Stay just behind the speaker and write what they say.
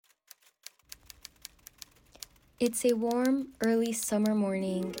It's a warm, early summer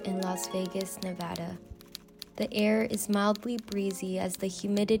morning in Las Vegas, Nevada. The air is mildly breezy as the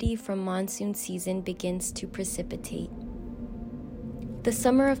humidity from monsoon season begins to precipitate. The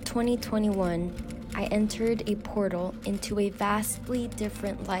summer of 2021, I entered a portal into a vastly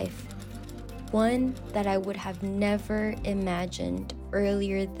different life, one that I would have never imagined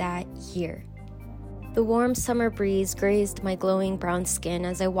earlier that year. The warm summer breeze grazed my glowing brown skin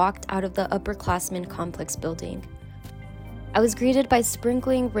as I walked out of the upperclassmen complex building. I was greeted by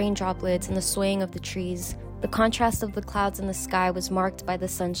sprinkling rain droplets and the swaying of the trees. The contrast of the clouds in the sky was marked by the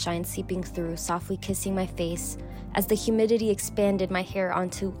sunshine seeping through, softly kissing my face as the humidity expanded my hair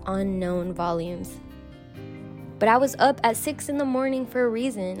onto unknown volumes. But I was up at 6 a.m. for a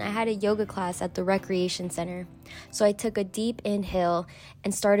reason. I had a yoga class at the recreation center. So I took a deep inhale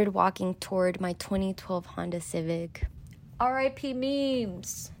and started walking toward my 2012 Honda Civic. R.I.P.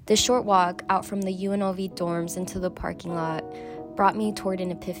 memes! The short walk out from the UNLV dorms into the parking lot brought me toward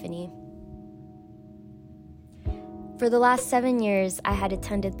an epiphany. For the last 7 years, I had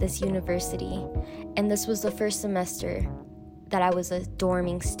attended this university, and this was the first semester that I was a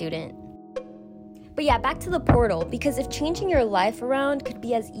dorming student. But yeah, back to the portal, because if changing your life around could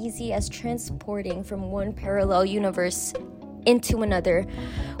be as easy as transporting from one parallel universe into another,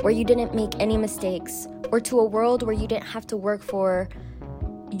 where you didn't make any mistakes, or to a world where you didn't have to work for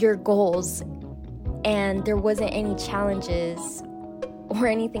your goals, and there wasn't any challenges or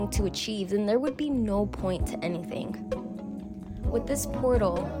anything to achieve, then there would be no point to anything. What this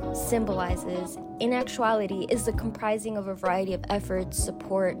portal symbolizes, in actuality, is the comprising of a variety of efforts,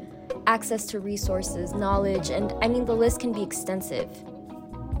 support, access to resources, knowledge, and the list can be extensive.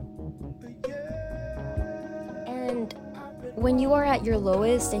 And when you are at your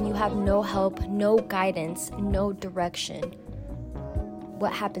lowest and you have no help, no guidance, no direction,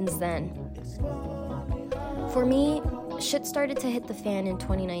 what happens then? For me, shit started to hit the fan in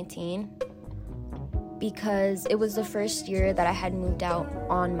 2019 because it was the first year that I had moved out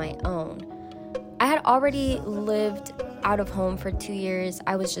on my own. I had already lived out of home for 2 years.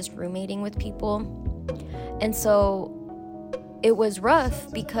 I was just roommating with people. And so it was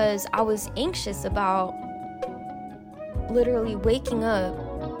rough because I was anxious about literally waking up.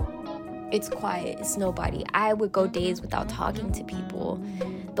 It's quiet, it's nobody. I would go days without talking to people.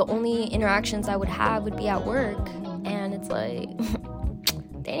 The only interactions I would have would be at work. And it's like,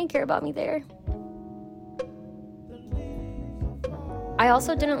 they didn't care about me there. I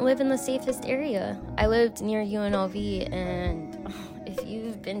also didn't live in the safest area. I lived near UNLV, and if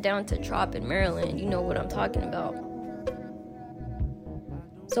you've been down to Trop in Maryland, you know what I'm talking about.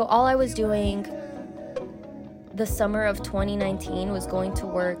 So all I was doing the summer of 2019 was going to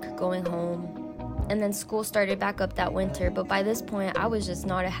work, going home, and then school started back up that winter, but by this point, I was just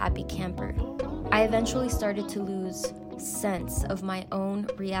not a happy camper. I eventually started to lose sense of my own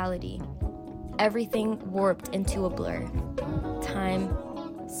reality. Everything warped into a blur. Time,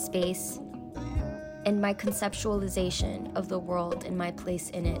 space, and my conceptualization of the world and my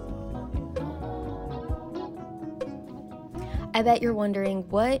place in it. I bet you're wondering,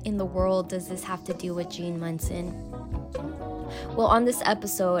 what in the world does this have to do with Jean Munson? Well, on this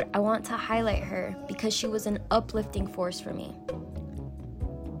episode, I want to highlight her because she was an uplifting force for me.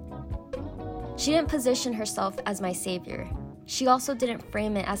 She didn't position herself as my savior. She also didn't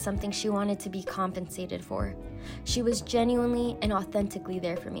frame it as something she wanted to be compensated for. She was genuinely and authentically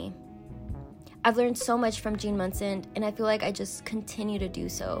there for me. I've learned so much from Jean Munson, and I feel like I just continue to do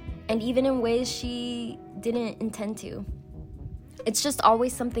so, and even in ways she didn't intend to. It's just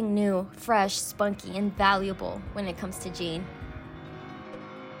always something new, fresh, spunky, and valuable when it comes to Jean.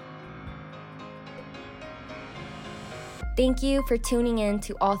 Thank you for tuning in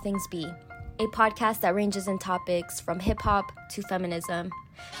to All Things Be, a podcast that ranges in topics from hip-hop to feminism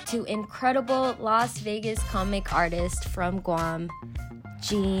to incredible Las Vegas comic artist from Guam,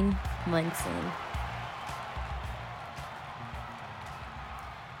 Jean Munson.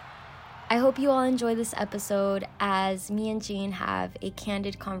 I hope you all enjoy this episode as me and Jean have a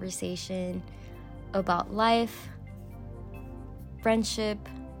candid conversation about life, friendship,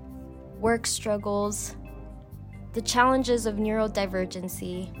 work struggles, the challenges of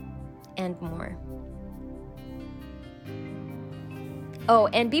neurodivergency, and more. Oh,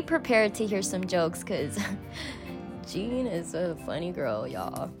 and be prepared to hear some jokes, because Jean is a funny girl,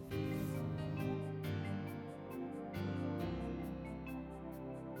 y'all.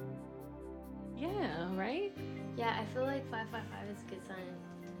 Yeah, right? Yeah, I feel like 555 is a good sign.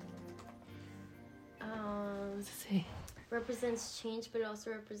 Let's see. Represents change, but it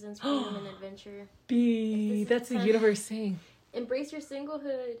also represents freedom and adventure. B. That's the universe saying. Embrace your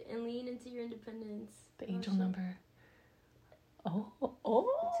singlehood and lean into your independence. The angel number. Oh.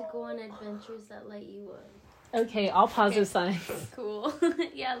 To go on adventures that light you up. Okay, all positive signs. Cool.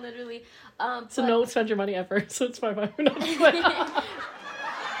 Yeah, literally. So don't spend your money ever. So it's fine. Because,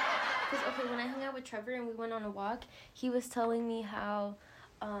 okay, when I hung out with Trevor and we went on a walk, he was telling me how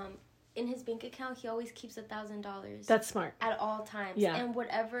in his bank account, he always keeps $1,000. That's smart. At all times. Yeah. And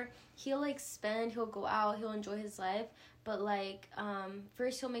whatever, he'll, like, spend, he'll go out, he'll enjoy his life. But, like,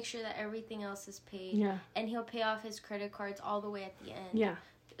 first he'll make sure that everything else is paid. Yeah. And he'll pay off his credit cards all the way at the end. Yeah.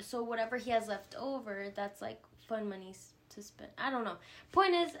 So whatever he has left over, that's, like, fun money to spend. I don't know.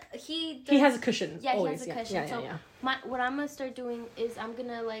 Point is, he has a cushion. Yeah, always. He has a cushion. What I'm going to start doing is I'm going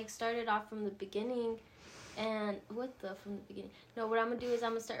to, like, start it off from the beginning. And from the beginning? No, what I'm going to do is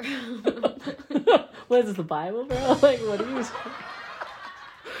I'm going to start... What is this, the Bible, bro? Like, what are you...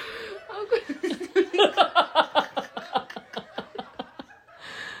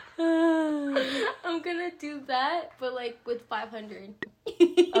 I'm gonna do that, but like with 500.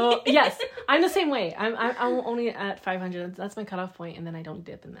 Oh yes, I'm the same way. I'm only at 500. That's my cutoff point, and then I don't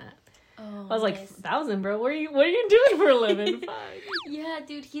dip in that. Oh, I was like 1,000, bro. What are you doing for a living? Yeah,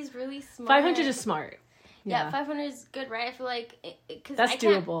 dude, he's really smart. 500 is smart. Yeah, 500 is good, right? I feel like because that's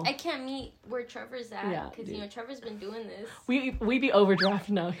doable. I can't meet where Trevor's at. Yeah, because Trevor's been doing this. We be overdraft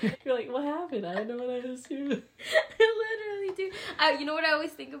now. You're like, what happened? I don't know what I was doing. Literally, dude. You know what I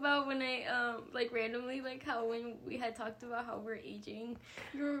always think about when I like randomly, like how when we had talked about how we're aging,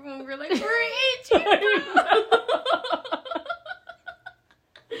 when we're like we're aging.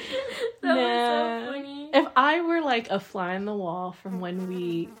 That was so funny. If I were like a fly on the wall from when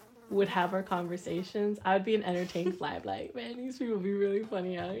we would have our conversations, I would be an entertained fly. Like, man, these people be really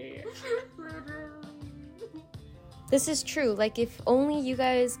funny out here. This is true. Like, if only you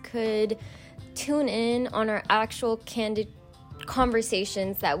guys could tune in on our actual candid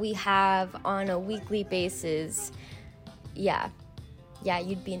conversations that we have on a weekly basis. Yeah,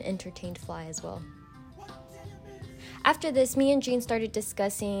 you'd be an entertained fly as well. After this, me and Jean started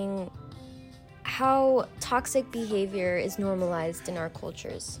discussing how toxic behavior is normalized in our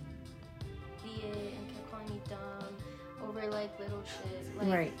cultures. And kept calling me dumb over like little shit.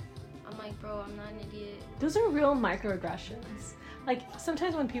 Like, right. I'm like, bro, I'm not an idiot. Those are real microaggressions. Like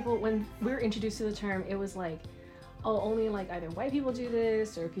sometimes when we were introduced to the term, it was like, oh, only like either white people do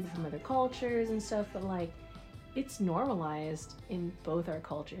this or people from other cultures and stuff. But like, it's normalized in both our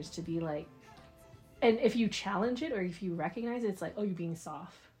cultures to be like, and if you challenge it or if you recognize it, it's like, oh, you're being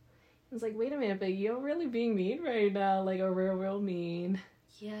soft. It's like, wait a minute, but you're really being mean right now, like a real mean.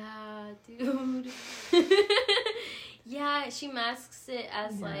 Yeah, dude. Yeah, she masks it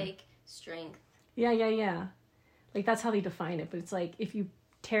as like strength. Yeah. Like that's how they define it, but it's like if you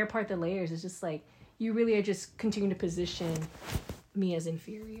tear apart the layers, it's just like you really are just continuing to position me as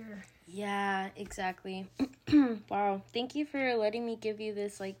inferior. Yeah, exactly. Wow. Thank you for letting me give you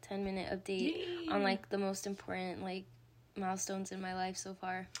this like 10-minute update on like the most important like milestones in my life so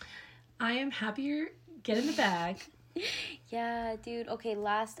far. I am happier. Get in the bag. Yeah, dude. Okay,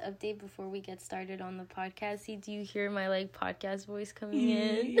 last update before we get started on the podcast. See, do you hear my like podcast voice coming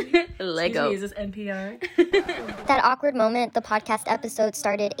in? Lego. Excuse me, is this NPR? That awkward moment, the podcast episode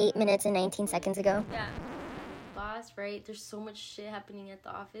started 8 minutes and 19 seconds ago. Yeah. Boss, right? There's so much shit happening at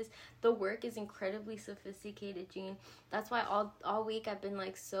the office. The work is incredibly sophisticated, Jean. That's why all week I've been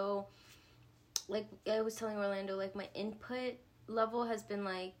like so, like I was telling Orlando, like my input level has been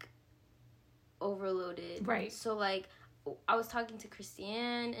like overloaded. Right. So like I was talking to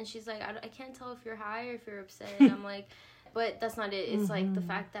Christiane and she's like, I can't tell if you're high or if you're upset. I'm like, but that's not it. It's like the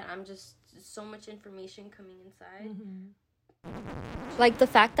fact that I'm just so much information coming inside. Like the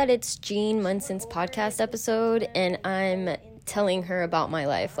fact that it's Jean Munson's podcast episode and I'm telling her about my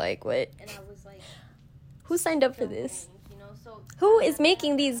life. Like what? Who signed up for this? Who is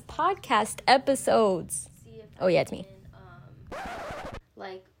making these podcast episodes? Oh yeah, it's me.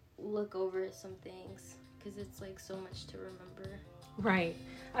 Like look over some things because it's like so much to remember. Right.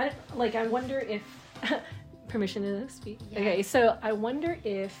 I wonder if permission to speak. Yeah. Okay, so I wonder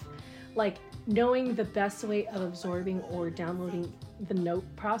if like knowing the best way of absorbing or downloading the note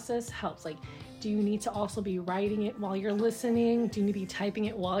process helps. Like, do you need to also be writing it while you're listening? Do you need to be typing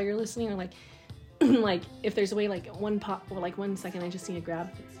it while you're listening? Or like like if there's a way like 1 second I just need to grab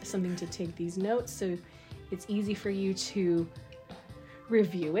something to take these notes so it's easy for you to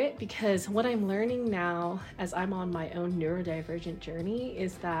review it. Because what I'm learning now as I'm on my own neurodivergent journey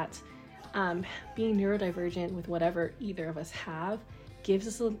is that being neurodivergent with whatever either of us have gives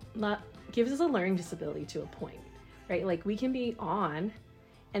us a learning disability to a point, right? Like we can be on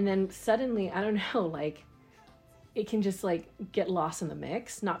and then suddenly, I don't know, like it can just like get lost in the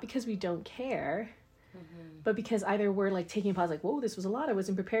mix, not because we don't care, but because either we're like taking a pause, like, whoa, this was a lot, I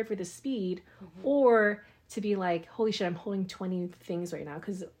wasn't prepared for this speed, or to be like, holy shit, I'm holding 20 things right now.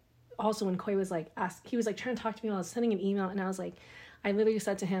 Because also when Koi was like, he was like trying to talk to me while I was sending an email, and I was like, I literally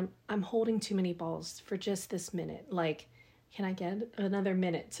said to him, I'm holding too many balls for just this minute. Like, can I get another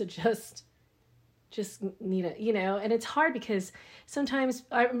minute to just need it, you know? And it's hard because sometimes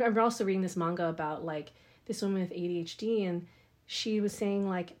I'm also reading this manga about like this woman with ADHD, and she was saying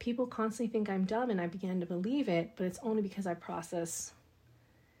like, people constantly think I'm dumb, and I began to believe it, but it's only because I process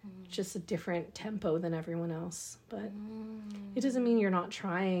just a different tempo than everyone else. But it doesn't mean you're not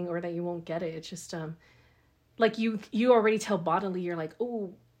trying or that you won't get it. It's just like you already tell bodily, you're like,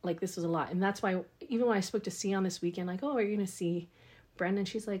 oh, like this was a lot. And that's why even when I spoke to Sion this weekend, like, oh, are you gonna see Brendan?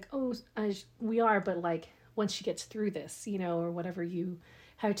 She's like, oh, we are, but like once she gets through this, you know, or whatever you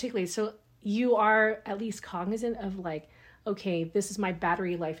have articulated. So you are at least cognizant of like, okay, this is my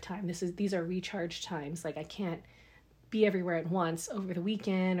battery lifetime. These are recharge times. Like I can't be everywhere at once over the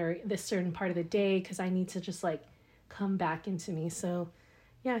weekend or this certain part of the day, because I need to just like come back into me. So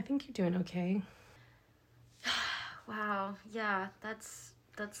yeah, I think you're doing okay. Wow. Yeah, that's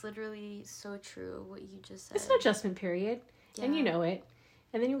literally so true what you just said. It's an adjustment period, and you know it,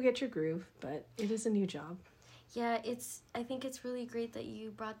 and then you'll get your groove, but it is a new job. Yeah, I think it's really great that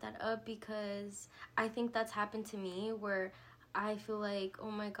you brought that up, because I think that's happened to me where I feel like,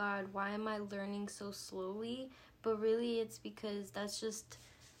 oh my God, why am I learning so slowly? But really it's because that's just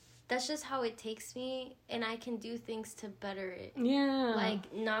how it takes me, and I can do things to better it. Yeah.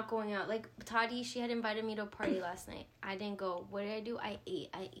 Like not going out. Like Tati, she had invited me to a party last night. I didn't go. What did I do? I ate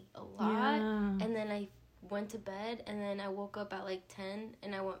a lot. Yeah. And then I went to bed, and then I woke up at like 10,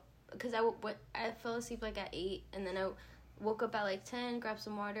 and I went, because I fell asleep like at 8, and then I woke up at like 10, grabbed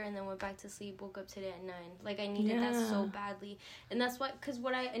some water, and then went back to sleep. Woke up today at 9. Like I needed that so badly. And that's why, because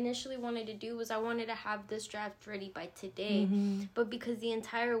what I initially wanted to do was I wanted to have this draft ready by today. But because the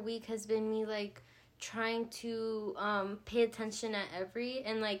entire week has been me like trying to pay attention at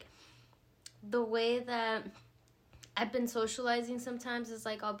and like the way that I've been socializing sometimes is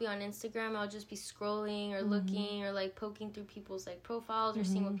like I'll be on Instagram, I'll just be scrolling or looking or like poking through people's like profiles or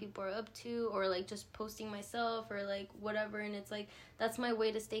seeing what people are up to, or like just posting myself or like whatever, and it's like that's my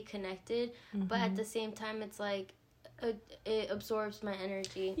way to stay connected, but at the same time it's like it absorbs my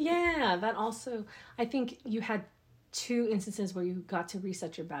energy. Yeah, that also, I think you had 2 instances where you got to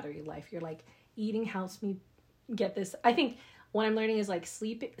reset your battery life. You're like, eating helps me get this. I think what I'm learning is like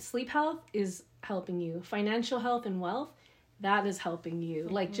sleep health is helping you. Financial health and wealth, that is helping you.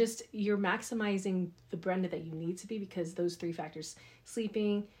 Like just you're maximizing the Brenda that you need to be, because those 3 factors,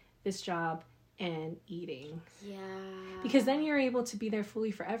 sleeping, this job, and eating. Yeah. Because then you're able to be there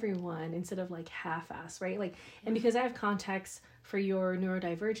fully for everyone instead of like half-ass, right? Like, and because I have context for your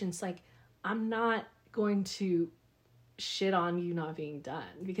neurodivergence, like I'm not going to shit on you not being done,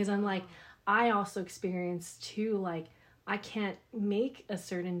 because I'm like, I also experienced too, like, I can't make a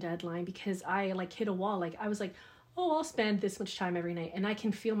certain deadline because I like hit a wall. Like I was like, oh, I'll spend this much time every night. And I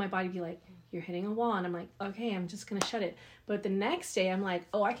can feel my body be like, you're hitting a wall. And I'm like, okay, I'm just going to shut it. But the next day I'm like,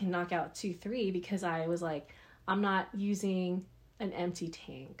 oh, I can knock out 2, 3 because I was like, I'm not using an empty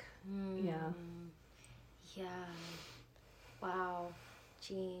tank. Yeah. Yeah. Wow.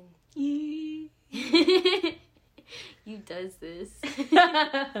 Jean. You does this.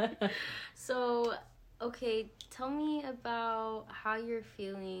 So, okay, tell me about how you're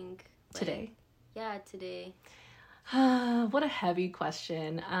feeling today. Yeah, today. What a heavy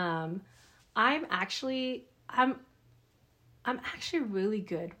question. I'm actually really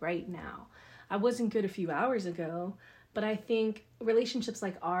good right now. I wasn't good a few hours ago, but I think relationships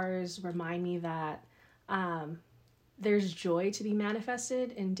like ours remind me that there's joy to be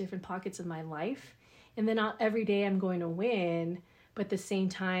manifested in different pockets of my life. And then not every day I'm going to win, but at the same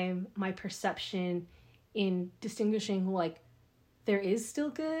time, my perception in distinguishing like there is still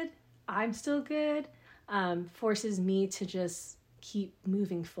good, I'm still good, forces me to just keep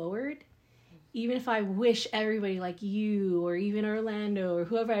moving forward. Even if I wish everybody like you or even Orlando or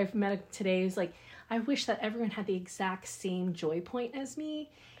whoever I've met today is like, I wish that everyone had the exact same joy point as me.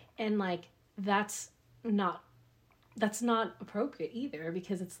 And like, that's not appropriate either,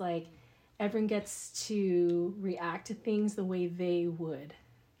 because it's like, everyone gets to react to things the way they would.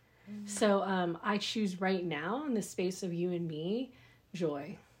 So I choose right now, in the space of you and me,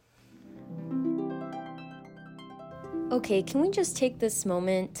 joy. Okay, can we just take this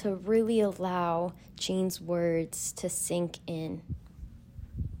moment to really allow Jean's words to sink in?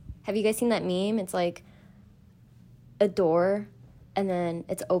 Have you guys seen that meme? It's like a door, and then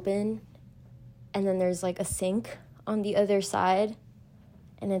it's open, and then there's like a sink on the other side,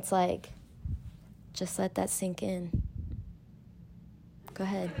 and it's like, just let that sink in. Go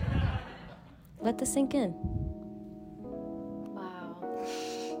ahead. Let the sink in.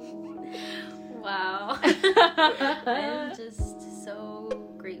 Wow. I'm just so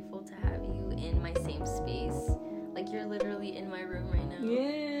grateful to have you in my same space. Like, you're literally in my room right now.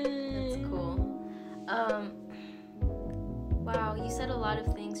 Yeah. That's cool. Wow, you said a lot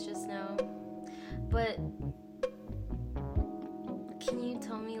of things just now. But can you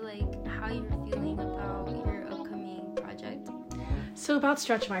tell me, like, how you're feeling about your upcoming project? So about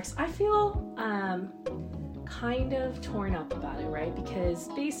stretch marks, I feel kind of torn up about it, right? Because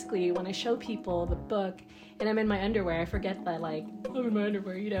basically when I show people the book and I'm in my underwear, I forget that, like, I'm in my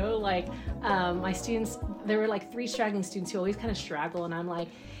underwear, you know? Like, my students, there were like 3 straggling students who always kind of straggle, and I'm like,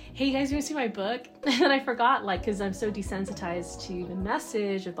 hey, you guys want to see my book? And I forgot, like, because I'm so desensitized to the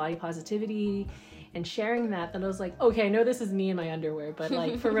message of body positivity and sharing that I was like, okay, I know this is me in my underwear, but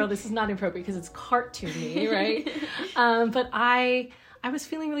like, for real, this is not appropriate because it's cartoony, right? But I was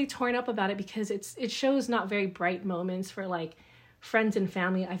feeling really torn up about it because it shows not very bright moments for like friends and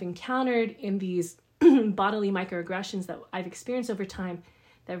family I've encountered in these bodily microaggressions that I've experienced over time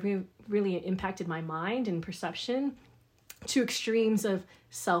that really impacted my mind and perception, to extremes of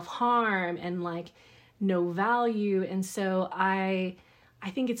self-harm and like no value. And so I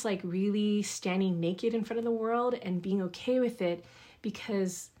think it's like really standing naked in front of the world and being okay with it,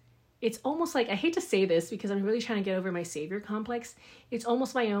 because it's almost like, I hate to say this because I'm really trying to get over my savior complex. It's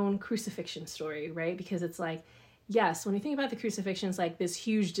almost my own crucifixion story, right? Because it's like, yes, when you think about the crucifixion, it's like this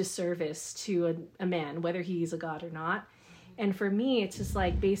huge disservice to a man, whether he's a god or not. And for me, it's just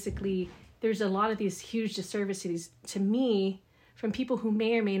like, basically, there's a lot of these huge disservices to me from people who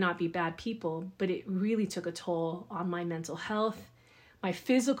may or may not be bad people, but it really took a toll on my mental health, my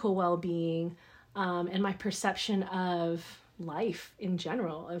physical well-being, and my perception of life in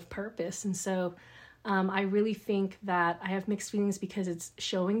general, of purpose. And so I really think that I have mixed feelings because it's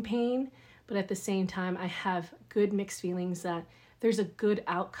showing pain, but at the same time I have good mixed feelings that there's a good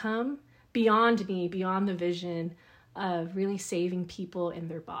outcome beyond me, beyond the vision of really saving people and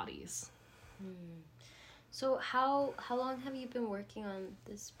their bodies. So how long have you been working on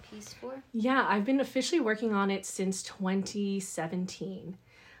this piece for? Yeah, I've been officially working on it since 2017.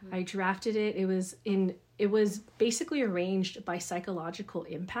 I drafted it. It was basically arranged by psychological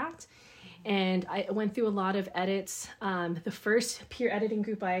impact. And I went through a lot of edits. The first peer editing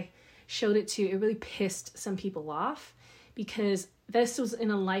group I showed it to, it really pissed some people off because this was in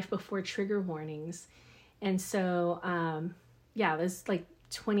a life before trigger warnings. And so, this like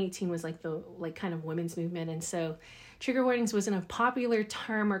 2018 was like the kind of women's movement. And so trigger warnings wasn't a popular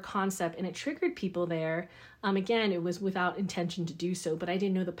term or concept, and it triggered people there. Again, it was without intention to do so, but I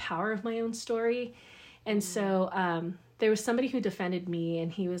didn't know the power of my own story. And so there was somebody who defended me, and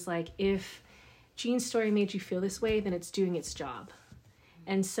he was like, if Jean's story made you feel this way, then it's doing its job.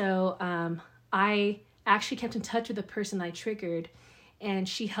 And so I actually kept in touch with the person I triggered, and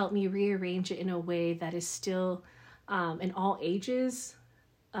she helped me rearrange it in a way that is still an all ages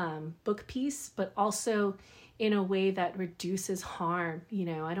book piece, but also in a way that reduces harm. You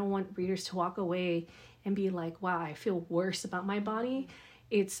know, I don't want readers to walk away and be like, wow, I feel worse about my body.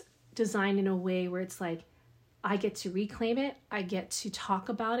 It's designed in a way where it's like, I get to reclaim it, I get to talk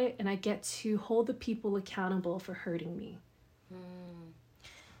about it, and I get to hold the people accountable for hurting me.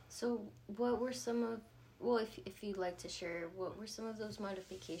 So what were some of, well, if you'd like to share, what were some of those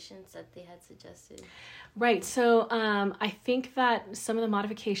modifications that they had suggested? Right. So I think that some of the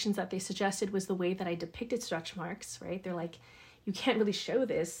modifications that they suggested was the way that I depicted stretch marks, right? They're like, you can't really show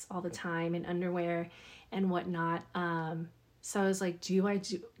this all the time in underwear and whatnot. So I was like, do I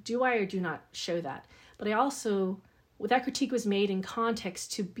or do not show that? But I also, that critique was made in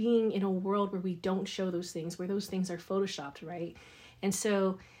context to being in a world where we don't show those things, where those things are photoshopped, right? And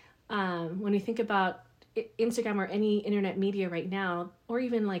so when we think about Instagram or any internet media right now, or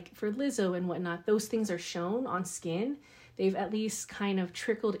even like for Lizzo and whatnot, those things are shown on skin. They've at least kind of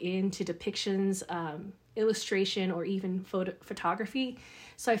trickled into depictions, illustration, or even photography.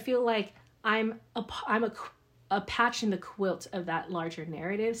 So I feel like I'm a patch in the quilt of that larger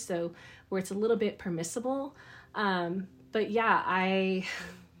narrative, so where it's a little bit permissible. But yeah, I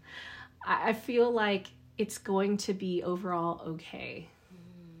feel like it's going to be overall okay.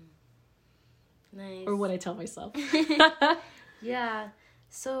 Nice. Or what I tell myself. Yeah.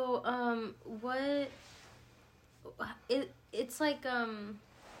 So it's like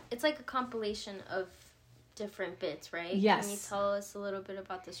a compilation of different bits, right? Yes. Can you tell us a little bit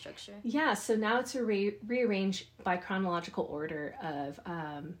about the structure? Yeah, so now it's rearranged by chronological order of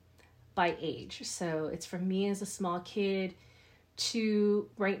by age. So it's from me as a small kid to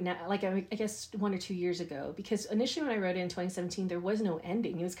right now, like I guess 1 or 2 years ago, because initially when I wrote it in 2017, there was no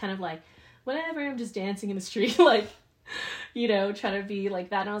ending. It was kind of like, whenever I'm just dancing in the street, like, you know, trying to be like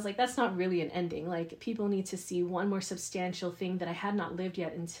that. And I was like, that's not really an ending. Like, people need to see one more substantial thing that I had not lived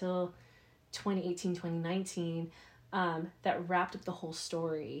yet until 2018, 2019, that wrapped up the whole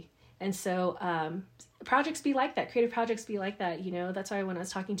story. And so projects be like that. Creative projects be like that. You know, that's why when I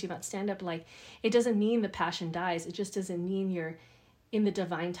was talking to you about stand-up, like, it doesn't mean the passion dies. It just doesn't mean you're in the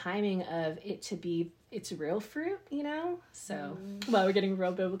divine timing of it to be its real fruit, you know? So, wow, we're getting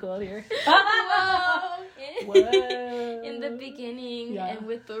real biblical here. Whoa. Whoa. In the beginning and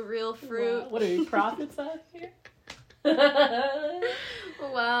with the real fruit. Wow. What are we, prophets out here?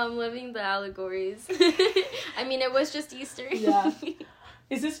 Wow, I'm loving the allegories. I mean, it was just Easter. Yeah.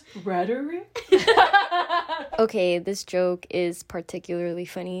 Is this rhetoric? Okay, this joke is particularly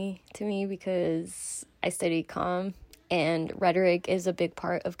funny to me because I studied comm and rhetoric is a big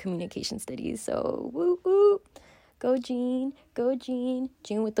part of communication studies. So, woo woo. Go Jean, go Jean.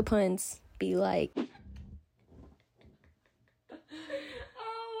 Jean with the puns. Be like. Oh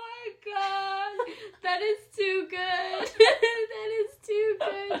my god. That is too good. That is too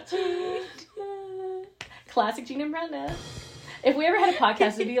good, Jean. Classic Jean and Brenda. If we ever had a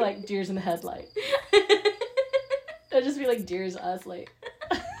podcast, it'd be like Deers in the Headlight. It'd just be like Deers us, like.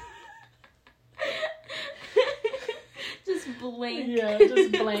 Just blank. Yeah,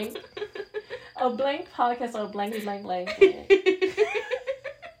 just blank. A blank podcast or blank.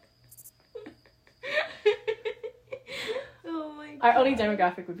 Oh my god. Our only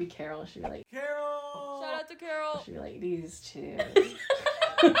demographic would be Carol. She'd be like, Carol! Shout out to Carol. she'd be like, these two.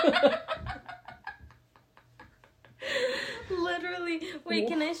 Literally. Wait,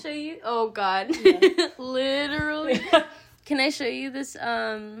 can I show you? Oh god. Yeah. Literally. Can I show you this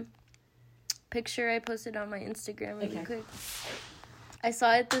picture I posted on my Instagram really quick? I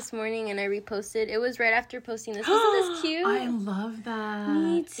saw it this morning and I reposted. It was right after posting this. Isn't this cute? I love that.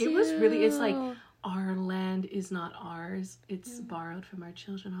 Me too. It was really, it's like, our land is not ours. It's borrowed from our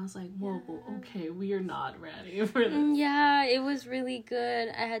children. I was like, whoa, okay, we are not ready for this. Yeah, it was really good.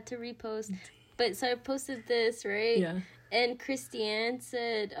 I had to repost. But so I posted this, right? Yeah. And Christiane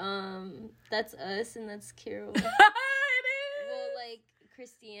said, that's us and that's Carol. It is. Well, like,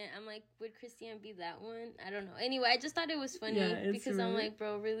 Christiane, I'm like, would Christiane be that one? I don't know. Anyway, I just thought it was funny because I'm like,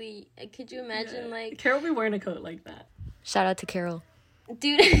 bro, really, could you imagine, like... Carol be wearing a coat like that. Shout out to Carol.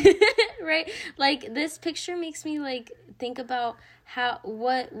 Dude, right? Like, this picture makes me, like, think about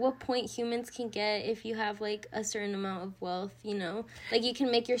what point humans can get if you have, like, a certain amount of wealth, you know? Like, you can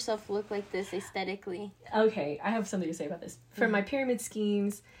make yourself look like this aesthetically. Okay, I have something to say about this. For my pyramid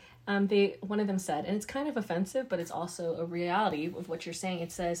schemes, one of them said, and it's kind of offensive, but it's also a reality of what you're saying.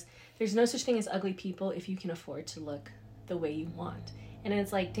 It says, there's no such thing as ugly people if you can afford to look the way you want. And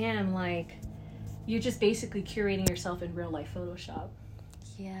it's like, damn, like, you're just basically curating yourself in real life Photoshop.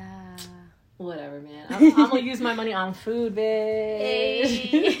 Yeah. Whatever, man. I'm gonna use my money on food, bitch.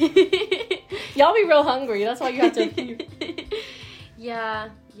 Hey. Y'all be real hungry. That's why you have to. Yeah,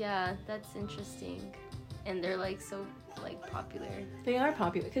 that's interesting. And they're, like, so, like, popular. They are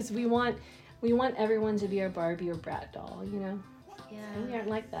popular because we want everyone to be our Barbie or Brat doll, you know. Yeah. And we aren't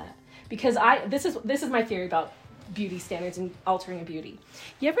like that because this is my theory about beauty standards and altering a beauty.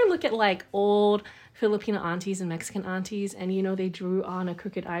 You ever look at, like, old Filipino aunties and Mexican aunties and, you know, they drew on a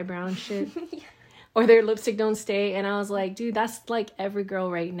crooked eyebrow and shit? Yeah. Or their lipstick don't stay, and I was like, dude, that's like every girl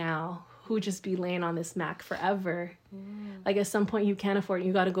right now who just be laying on this Mac forever. Like, at some point you can't afford it.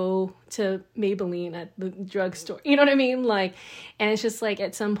 You got to go to Maybelline at the drugstore. You know what I mean? Like, and it's just like,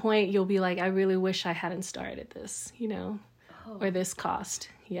 at some point you'll be like, I really wish I hadn't started this, you know, or this cost.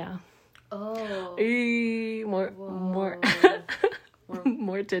 Yeah. Oh.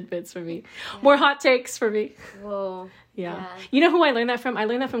 More tidbits for me. Yeah. More hot takes for me. Whoa. Yeah. You know who I learned that from? I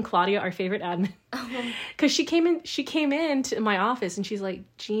learned that from Claudia, our favorite admin. Because she came in to my office and she's like,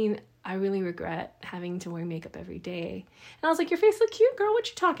 Jean, I really regret having to wear makeup every day. And I was like, your face look cute, girl. What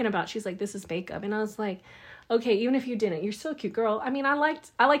you talking about? She's like, this is makeup. And I was like, okay, even if you didn't, you're still cute, girl. I mean, I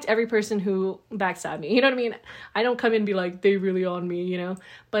liked every person who backstabbed me. You know what I mean? I don't come in and be like, they really on me, you know?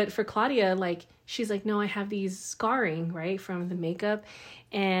 But for Claudia, like, she's like, no, I have these scarring, right, from the makeup.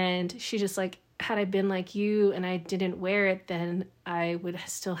 And she just like, had I been like you and I didn't wear it, then I would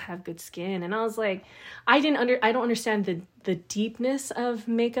still have good skin. And I was like, I don't understand the deepness of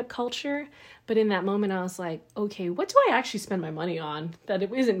makeup culture. But in that moment, I was like, okay, what do I actually spend my money on that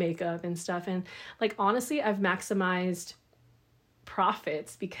it isn't makeup and stuff? And like, honestly, I've maximized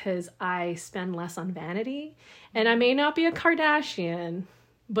profits because I spend less on vanity. And I may not be a Kardashian,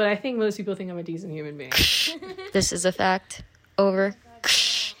 But I think most people think I'm a decent human being. This is a fact. Over.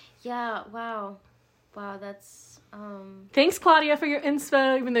 Yeah, wow. Wow, that's Thanks, Claudia, for your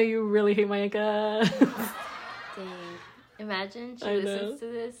inspo, even though you really hate my makeup. dang. Imagine she I listens know.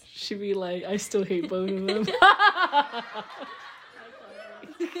 to this. She'd be like, I still hate both of them.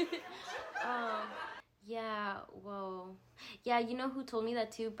 Yeah, whoa. Yeah, you know who told me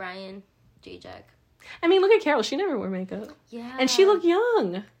that too? Brian J. Jack. I mean, look at Carol. She never wore makeup. Yeah. And she looked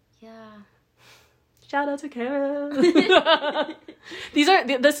young. Yeah. Shout out to Carol.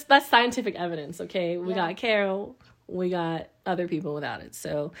 That's scientific evidence, okay? We got Carol. We got other people without it.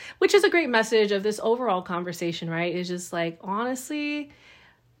 So, which is a great message of this overall conversation, right? It's just like, honestly,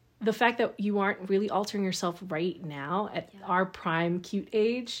 the fact that you aren't really altering yourself right now at our prime cute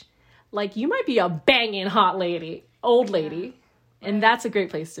age, like you might be a banging hot lady, old lady, and that's a great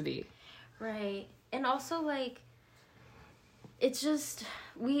place to be. Right. And also, like, it's just,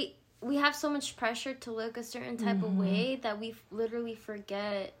 we have so much pressure to look a certain type of way that we literally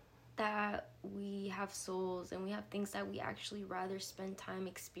forget that we have souls and we have things that we actually rather spend time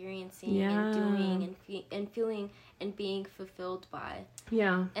experiencing and doing and feeling and being fulfilled by.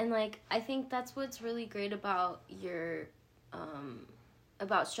 Yeah. And, like, I think that's what's really great about your,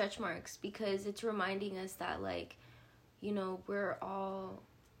 about stretch marks, because it's reminding us that, like, you know, we're all,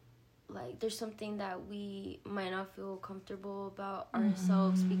 like, there's something that we might not feel comfortable about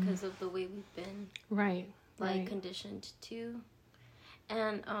ourselves because of the way we've been conditioned to.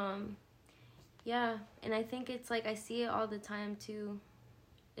 And and I think it's like, I see it all the time too.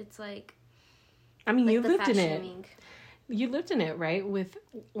 It's like, I mean, like you lived in it. shaming. You lived in it, right? With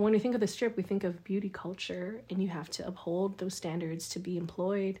when we think of the strip, we think of beauty culture, and you have to uphold those standards to be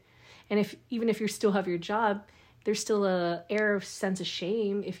employed. And even if you still have your job, there's still a air of sense of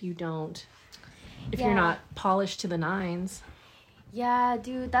shame if you don't, if you're not polished to the nines. Yeah,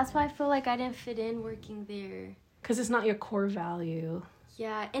 dude, that's why I feel like I didn't fit in working there. Because it's not your core value.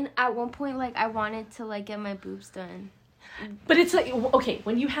 Yeah, and at one point, like, I wanted to, like, get my boobs done. But it's like, okay,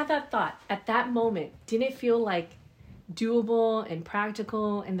 when you had that thought, at that moment, didn't it feel like doable and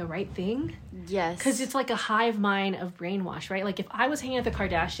practical and the right thing? Yes. Because it's like a hive mind of brainwash, right? Like, if I was hanging out with the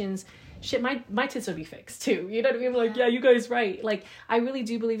Kardashians, shit, my tits would be fixed too. You know what I mean? I'm like, yeah, you guys right. Like, I really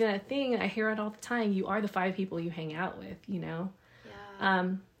do believe in that thing. I hear it all the time. You are the 5 people you hang out with, you know? Yeah.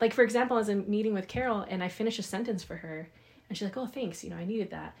 Like, for example, I was in a meeting with Carol and I finished a sentence for her. And she's like, oh, thanks. You know, I needed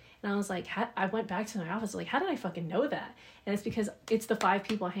that. And I was like, I went back to my office. Like, how did I fucking know that? And it's because it's the 5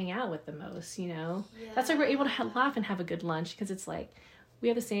 people I hang out with the most, you know? Yeah. That's why we're able to laugh and have a good lunch. Because it's like, we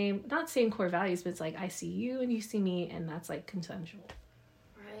have the same, not same core values, but it's like, I see you and you see me. And that's like consensual.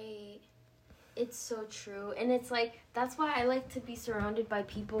 Right. It's so true. And it's like, that's why I like to be surrounded by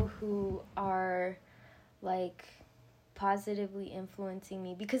people who are like positively influencing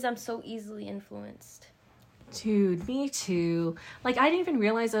me. Because I'm so easily influenced. Dude, me too. Like, I didn't even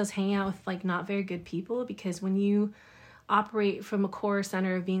realize I was hanging out with, like, not very good people, because when you operate from a core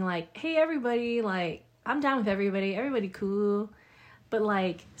center of being like, hey, everybody, like, I'm down with everybody cool. But,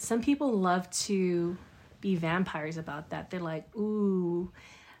 like, some people love to be vampires about that. They're like, ooh,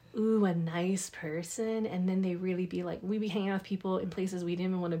 a nice person. And then they really be like, we be hanging out with people in places we didn't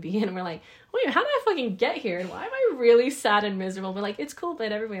even want to be in. And we're like, wait, how did I fucking get here? And why am I really sad and miserable? But, like, it's cool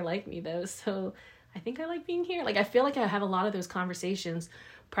that everybody liked me, though, so I think I like being here. Like, I feel like I have a lot of those conversations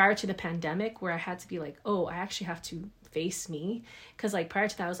prior to the pandemic where I had to be like, oh, I actually have to face me. Because, like, prior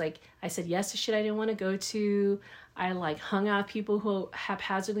to that, I was like, I said yes to shit I didn't want to go to. I, like, hung out with people who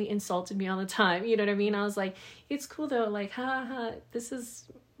haphazardly insulted me all the time. You know what I mean? I was like, it's cool, though. Like, this is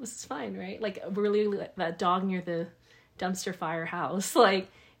fine, right? Like, really, like, that dog near the dumpster fire house. Like,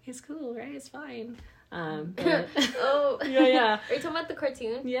 it's cool, right? It's fine. But, oh yeah. Are you talking about the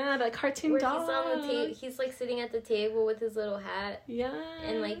cartoon? Yeah, that cartoon where dog. He's on the he's like sitting at the table with his little hat. Yeah.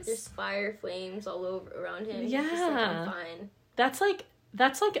 And like there's fire flames all over around him. Yeah. He's just like, I'm fine. That's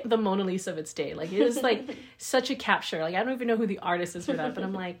like the Mona Lisa of its day. Like, it is like such a capture. Like, I don't even know who the artist is for that, but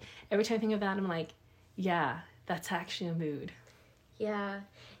I'm like, every time I think of that, I'm like, yeah, that's actually a mood. Yeah.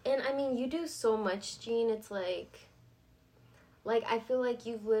 And I mean, you do so much, Jean. It's like I feel like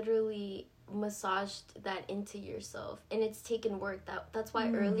you've literally massaged that into yourself, and it's taken work. That's why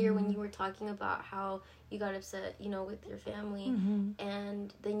earlier when you were talking about how you got upset, you know, with your family,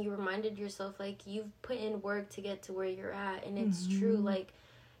 and then you reminded yourself, like, you've put in work to get to where you're at. And it's true, like,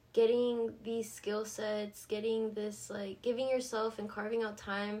 getting these skill sets, getting this, like, giving yourself and carving out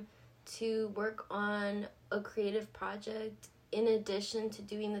time to work on a creative project in addition to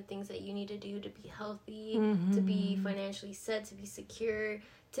doing the things that you need to do to be healthy, to be financially set, to be secure,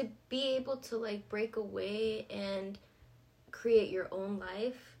 to be able to, like, break away and create your own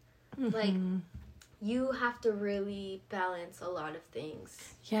life, like, you have to really balance a lot of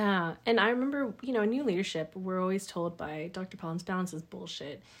things. Yeah. And I remember, you know, in new leadership, we're always told by Dr. Collins, balance is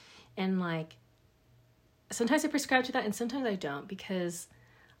bullshit. And like, sometimes I prescribe to that and sometimes I don't, because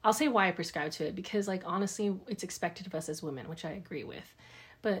I'll say why I prescribe to it, because like, honestly, it's expected of us as women, which I agree with.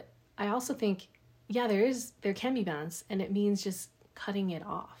 But I also think, yeah, there can be balance, and it means just cutting it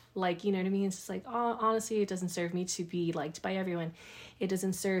off. Like, you know what I mean? It's just like, oh, honestly, it doesn't serve me to be liked by everyone. It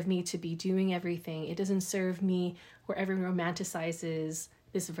doesn't serve me to be doing everything. It doesn't serve me where everyone romanticizes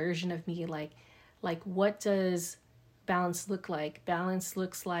this version of me. Like what does balance look like? Balance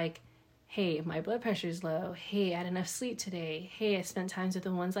looks like, hey, my blood pressure is low. Hey, I had enough sleep today. Hey, I spent times with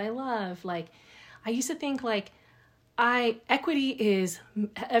the ones I love. Like, I used to think like equity is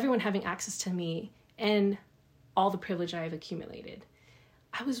everyone having access to me and all the privilege I've accumulated.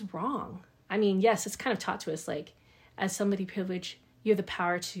 I was wrong. I mean, yes, it's kind of taught to us, like, as somebody privileged, you have the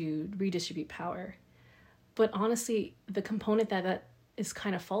power to redistribute power. But honestly, the component that is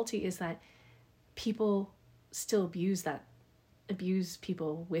kind of faulty is that people still abuse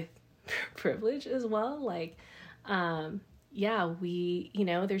people with privilege as well. Like,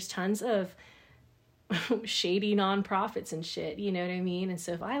 there's tons of shady nonprofits and shit, you know what I mean? And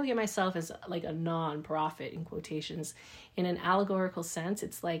so if I look at myself as like a nonprofit in quotations, in an allegorical sense,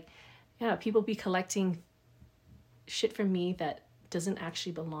 it's like, yeah, people be collecting shit from me that doesn't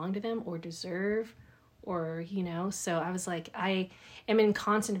actually belong to them or deserve, or, you know. So I was like, I am in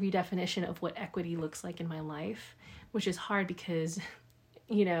constant redefinition of what equity looks like in my life, which is hard because,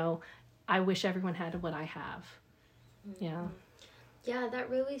 you know, I wish everyone had what I have. Yeah. Yeah, that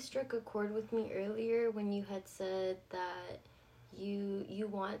really struck a chord with me earlier when you had said that you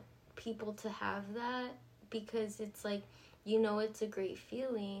want people to have that, because it's like, you know, it's a great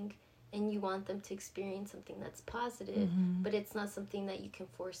feeling and you want them to experience something that's positive, but it's not something that you can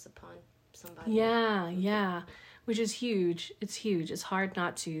force upon somebody. Yeah, which is huge. It's huge. It's hard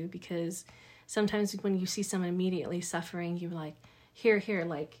not to, because sometimes when you see someone immediately suffering, you're like, here,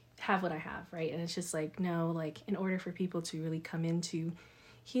 like, have what I have, right? And it's just like, no, like, in order for people to really come into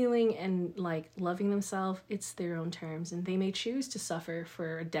healing and like loving themselves, it's their own terms, and they may choose to suffer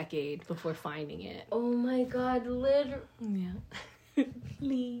for a decade before finding it. Oh my God, literally. Yeah.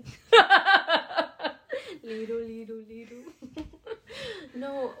 Little.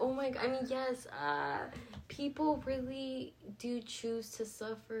 No, oh my God. I mean, yes, people really do choose to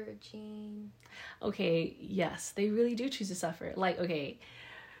suffer, Jean. Okay, yes, they really do choose to suffer. Like, okay,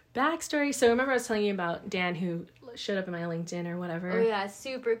 backstory. So remember I was telling you about Dan who showed up in my LinkedIn or whatever? Oh yeah,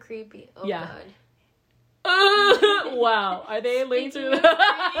 super creepy. Oh yeah. God. Wow. Are they linked to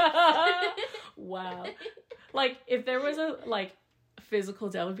Wow. Like, if there was a like physical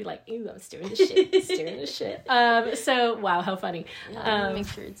devil, would be like, ew, I'm stirring the shit. So wow, how funny. Make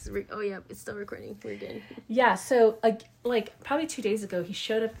sure it's it's still recording. We're good. Yeah, so like probably 2 days ago he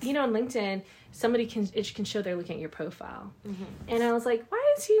showed up, you know, on LinkedIn, somebody can show they're looking at your profile. And I was like,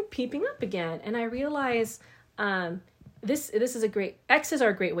 why is he peeping up again? And I realized this is exes are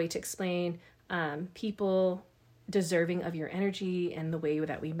a great way to explain people deserving of your energy and the way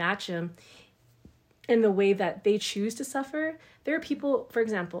that we match them and the way that they choose to suffer. There are people, for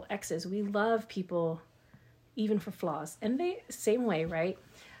example, exes, we love people even for flaws, and they same way, right?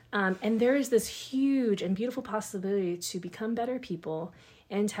 And there is this huge and beautiful possibility to become better people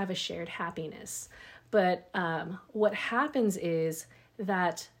and to have a shared happiness. But what happens is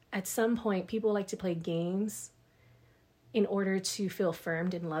that at some point people like to play games in order to feel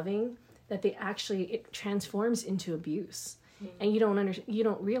affirmed and loving, that it transforms into abuse. And you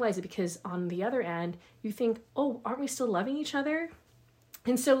don't realize it, because on the other end you think, oh, aren't we still loving each other?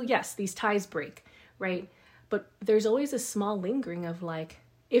 And so yes, these ties break, right? But there's always a small lingering of like,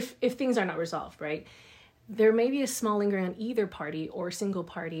 if things are not resolved, right? There may be a small lingering on either party or single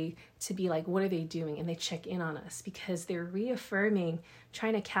party to be like, what are they doing? And they check in on us because they're reaffirming,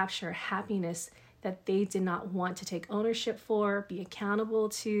 trying to capture happiness that they did not want to take ownership for, be accountable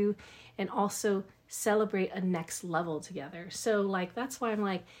to, and also celebrate a next level together. So like, that's why I'm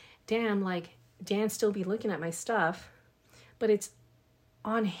like, damn, like Dan still be looking at my stuff, but it's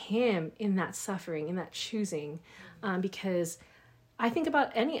on him in that suffering, in that choosing, because I think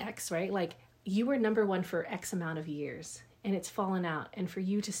about any ex, right? Like, you were number one for X amount of years and it's fallen out. And for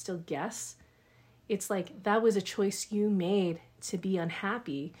you to still guess, it's like, that was a choice you made to be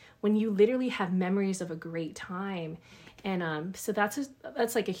unhappy when you literally have memories of a great time. And so that's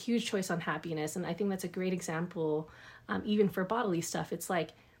like a huge choice on happiness. And I think that's a great example, even for bodily stuff. It's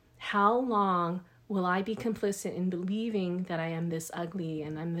like, how long will I be complicit in believing that I am this ugly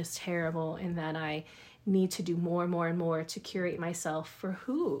and I'm this terrible and that I need to do more and more and more to curate myself for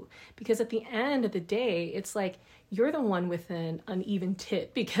who? Because at the end of the day, it's like, you're the one with an uneven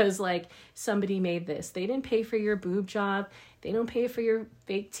tit because like somebody made this. They didn't pay for your boob job. They don't pay for your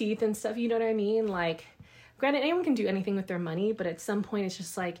fake teeth and stuff. You know what I mean? Like, granted, anyone can do anything with their money, but at some point it's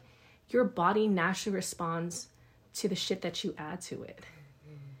just like your body naturally responds to the shit that you add to it.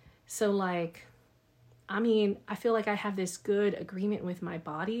 So like, I mean, I feel like I have this good agreement with my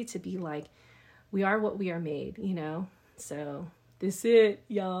body to be like, we are what we are made, you know? So this it,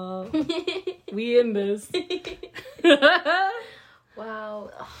 y'all. We in this.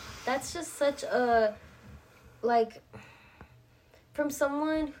 Wow. That's just such a, like, from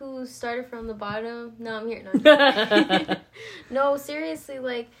someone who started from the bottom. No, I'm here. No, no, seriously,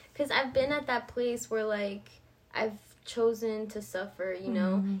 like, because I've been at that place where, like, I've chosen to suffer, you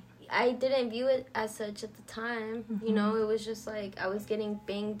know? I didn't view it as such at the time, you know? It was just, like, I was getting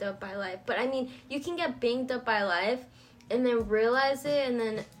banged up by life. But, I mean, you can get banged up by life and then realize it and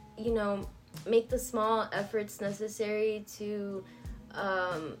then, you know, make the small efforts necessary to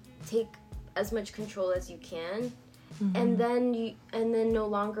take as much control as you can. And then no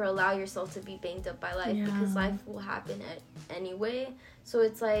longer allow yourself to be banged up by life because life will happen anyway. So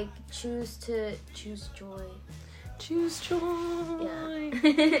it's like choose joy. Choose joy.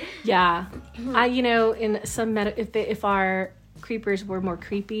 Yeah. Yeah. I, you know, in some if our creepers were more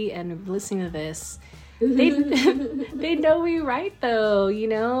creepy and listening to this, they know we're right though, you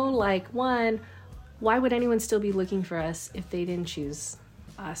know? Like, one, why would anyone still be looking for us if they didn't choose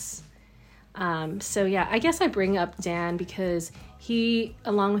us? So yeah, I guess I bring up Dan because he,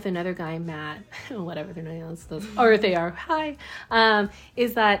 along with another guy, Matt, whatever their names, or if they are, hi,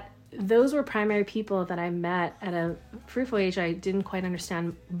 is that those were primary people that I met at a fruitful age. I didn't quite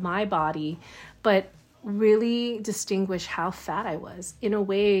understand my body, but really distinguish how fat I was in a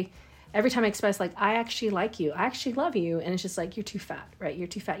way. Every time I express like, I actually like you, I actually love you. And it's just like, you're too fat, right? You're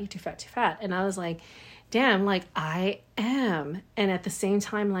too fat, you're too fat, too fat. And I was like, damn, like I am. And at the same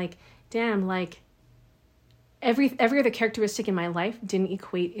time, like, damn, like every other characteristic in my life didn't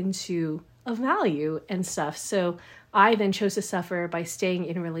equate into a value and stuff. So I then chose to suffer by staying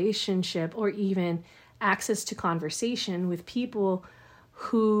in a relationship or even access to conversation with people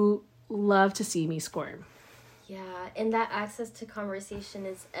who love to see me squirm. Yeah, and that access to conversation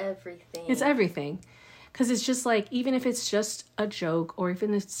is everything. It's everything. Because it's just like, even if it's just a joke or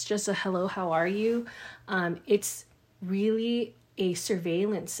even if it's just a hello, how are you? It's really a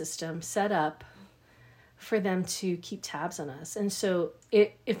surveillance system set up for them to keep tabs on us. And so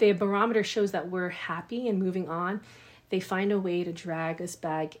if the barometer shows that we're happy and moving on, they find a way to drag us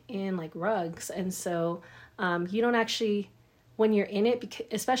back in like rugs. And so you don't actually... when you're in it, because,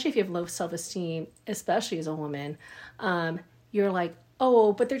 especially if you have low self-esteem, especially as a woman, you're like,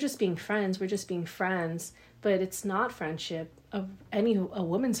 oh, but they're just being friends. We're just being friends. But it's not friendship. A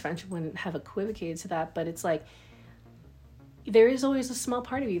woman's friendship wouldn't have equivocated to that. But it's like, there is always a small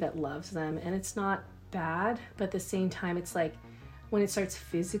part of you that loves them. And it's not bad. But at the same time, it's like, when it starts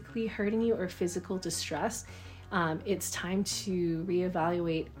physically hurting you or physical distress, it's time to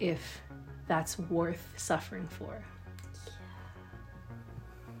reevaluate if that's worth suffering for.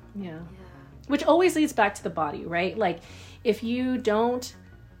 Yeah. Which always leads back to the body, right? Like, if you don't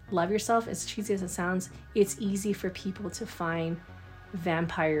love yourself, as cheesy as it sounds, it's easy for people to find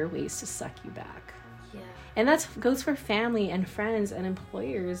vampire ways to suck you back. Yeah. And that goes for family and friends and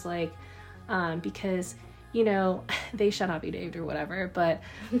employers, like, because, you know, they shall not be named or whatever, but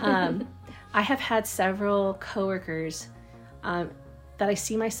I have had several coworkers that I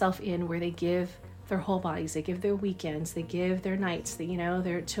see myself in where they give their whole bodies, they give their weekends, they give their nights, you know,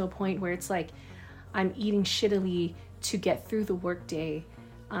 they're to a point where it's like, I'm eating shittily to get through the workday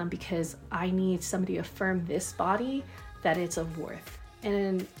because I need somebody to affirm this body that it's of worth.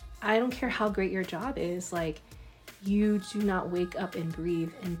 And I don't care how great your job is, like, you do not wake up and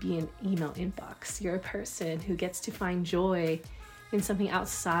breathe and be an email inbox. You're a person who gets to find joy in something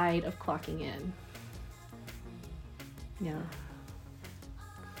outside of clocking in. Yeah.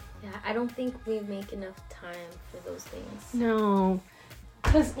 Yeah, I don't think we make enough time for those things. No.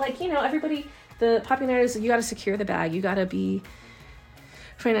 Because, like, you know, everybody, the popularity is, you got to secure the bag. You got to be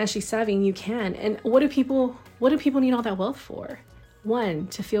financially savvy, and you can. And what do people need all that wealth for? One,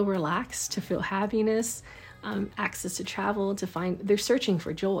 to feel relaxed, to feel happiness, access to travel, they're searching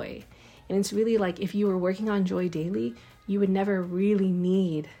for joy. And it's really like, if you were working on joy daily, you would never really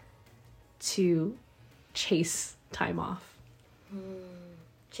need to chase time off.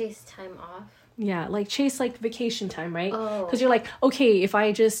 Chase time off? Yeah, like chase like vacation time, right? Because you're like, okay, if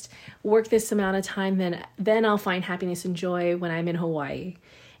I just work this amount of time, then I'll find happiness and joy when I'm in Hawaii.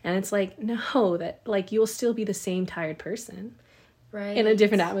 And it's like, no, that like you'll still be the same tired person. Right. In a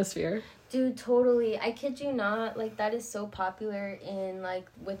different atmosphere. Dude, totally. I kid you not. Like, that is so popular in, like,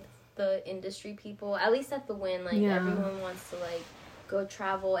 with the industry people. At least at the Win. Like, everyone wants to, like, go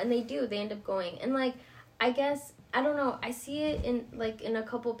travel. And they do. They end up going. And, like, I guess, I don't know. I see it in, like, in a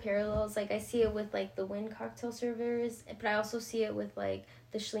couple parallels. Like, I see it with, like, the Win cocktail servers. But I also see it with, like,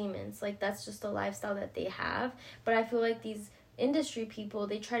 the Schliemans. Like, that's just a lifestyle that they have. But I feel like these industry people,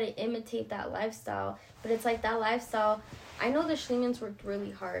 they try to imitate that lifestyle. But it's like that lifestyle... I know the Schliemans worked really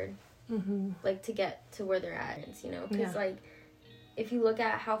hard, like, to get to where they're at, you know? Because, like, if you look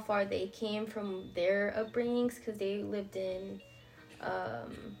at how far they came from their upbringings, because they lived in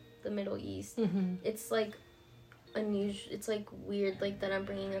the Middle East, it's, like, unusual. It's, like, weird, like, that I'm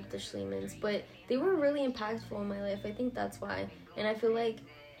bringing up the Schliemans. But they were really impactful in my life. I think that's why. And I feel like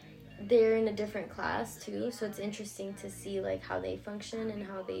they're in a different class, too. So it's interesting to see, like, how they function and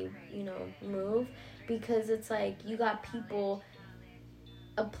how they, you know, move. Because it's like you got people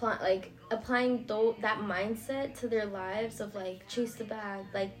applying that mindset to their lives of like chase the bag,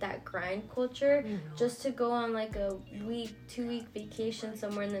 like that grind culture, just to go on like a 2-week vacation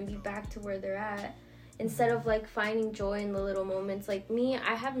somewhere and then be back to where they're at, instead of like finding joy in the little moments. Like me,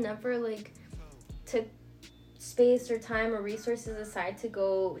 I have never like took space or time or resources aside to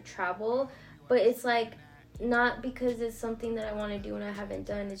go travel, but it's like not because it's something that I want to do and I haven't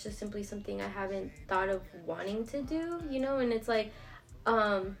done. It's just simply something I haven't thought of wanting to do, you know? And it's like,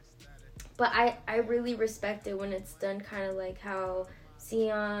 but I really respect it when it's done kind of like how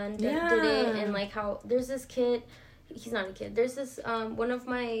Sion did it. And like how there's this kid, he's not a kid. There's this, one of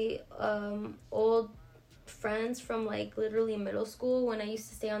my old friends from like literally middle school when I used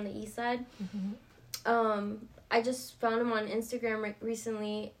to stay on the east side. I just found him on Instagram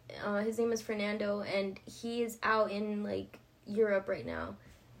recently. His name is Fernando, and he is out in, like, Europe right now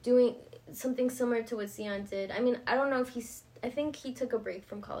doing something similar to what Sion did. I mean, I don't know if I think he took a break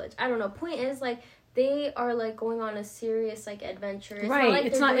from college. I don't know. Point is, like, they are, like, going on a serious, like, adventure. It's right. Not like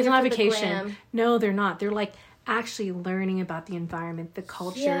it's not vacation. The no, they're not. They're, like, actually learning about the environment, the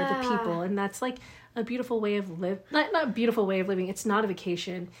culture, the people. And that's, like, a beautiful way of not a beautiful way of living. It's not a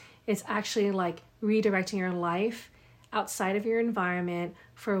vacation. It's actually, like, redirecting your life outside of your environment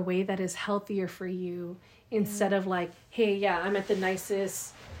for a way that is healthier for you, instead of like, hey, I'm at the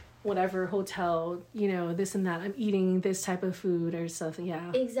nicest whatever hotel, you know, this and that, I'm eating this type of food or something.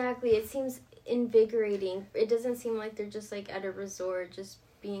 Exactly. It seems invigorating. It doesn't seem like they're just like at a resort just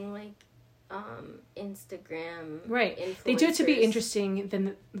being like Instagram influencers. They do it to be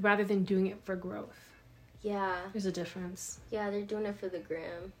interesting rather than doing it for growth. There's a difference. They're doing it for the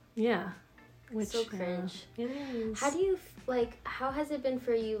gram. Which, so cringe. It is. How do you how has it been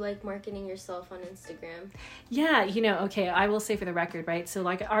for you, like, marketing yourself on Instagram? You know, okay, I will say for the record, right? So,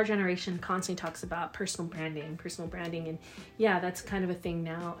 like, our generation constantly talks about personal branding, and that's kind of a thing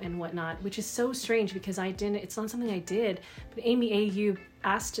now and whatnot, which is so strange because it's not something I did, but Amy AU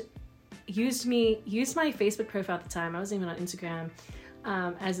used my Facebook profile at the time. I wasn't even on Instagram,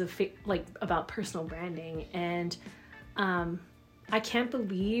 as about personal branding, and I can't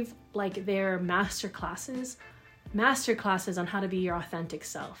believe, like, their master classes on how to be your authentic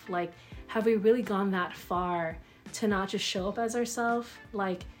self. Like, have we really gone that far to not just show up as ourselves?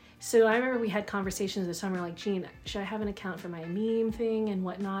 Like, so I remember we had conversations this summer, like, Jean, should I have an account for my meme thing and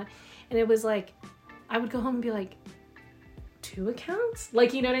whatnot? And it was like, I would go home and be like, 2 accounts?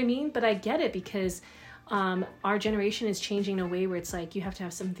 Like, you know what I mean? But I get it because our generation is changing in a way where it's like, you have to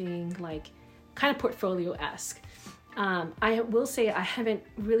have something like kind of portfolio-esque. I will say I haven't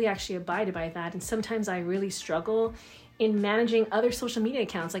really actually abided by that, and sometimes I really struggle in managing other social media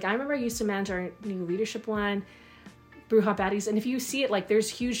accounts. Like, I remember I used to manage our new leadership one, Brew Hot Baddies, and if you see it, like, there's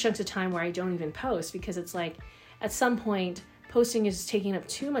huge chunks of time where I don't even post because it's like, at some point, posting is taking up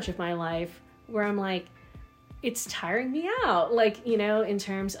too much of my life where I'm like, it's tiring me out, like, you know, in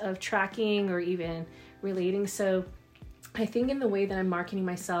terms of tracking or even relating. So I think in the way that I'm marketing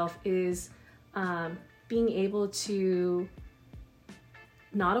myself is being able to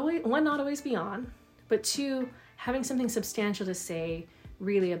not always be on, but 2, having something substantial to say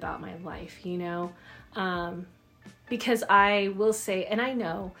really about my life, you know? Because I will say, and I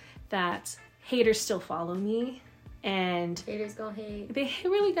know that haters still follow me, and haters gonna hate. They're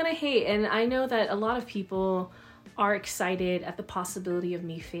really gonna hate, and I know that a lot of people are excited at the possibility of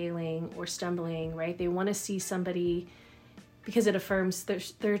me failing or stumbling, right? They want to see somebody because it affirms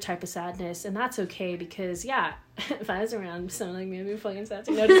their type of sadness, and that's okay because, if I was around someone like me, I'd be fucking sad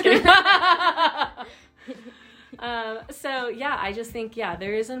too. No, just kidding. I just think,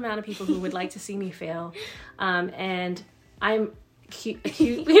 there is an amount of people who would like to see me fail, and I'm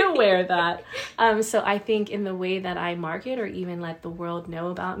acutely aware of that. So I think in the way that I market or even let the world know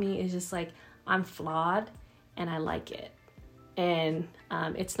about me is just like, I'm flawed and I like it. And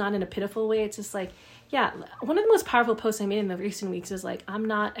it's not in a pitiful way. It's just like, yeah, one of the most powerful posts I made in the recent weeks was like, I'm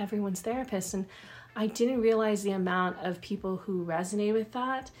not everyone's therapist. And I didn't realize the amount of people who resonate with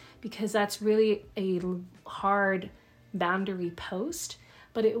that, because that's really a hard boundary post.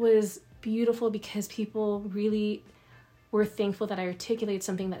 But it was beautiful because people really were thankful that I articulated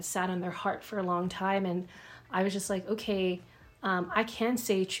something that sat on their heart for a long time. And I was just like, okay, I can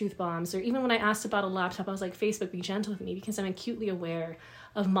say truth bombs. Or even when I asked about a laptop, I was like, Facebook, be gentle with me, because I'm acutely aware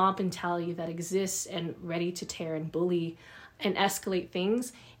of mob mentality that exists and ready to tear and bully and escalate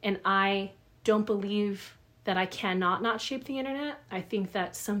things. And I don't believe that I cannot not shape the internet. I think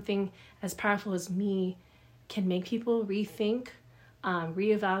that something as powerful as me can make people rethink,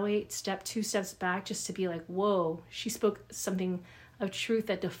 reevaluate, step 2 steps back, just to be like, whoa, she spoke something of truth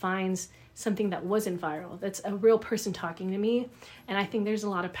that defines something that wasn't viral. That's a real person talking to me. And I think there's a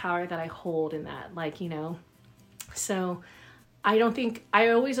lot of power that I hold in that, like, you know. So I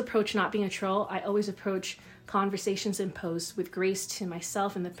always approach not being a troll. I always approach conversations and posts with grace to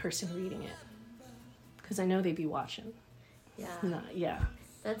myself and the person reading it, because I know they'd be watching. Yeah.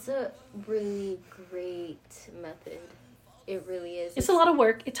 That's a really great method. It really is. It's a lot of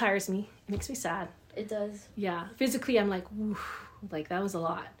work. It tires me. It makes me sad. It does. Yeah. Physically, I'm like, oof, like that was a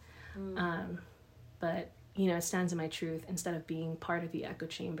lot. But, you know, it stands in my truth instead of being part of the echo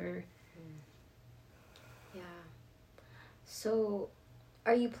chamber. Yeah. So,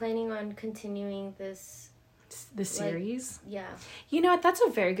 are you planning on continuing this? The series? Yeah. You know what? That's a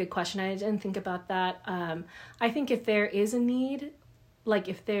very good question. I didn't think about that. I think if there is a need, like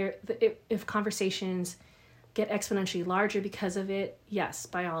if conversations get exponentially larger because of it, yes,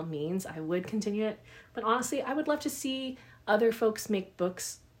 by all means, I would continue it. But honestly, I would love to see other folks make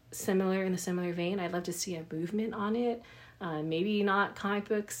books similar, in a similar vein. I'd love to see a movement on it. Maybe not comic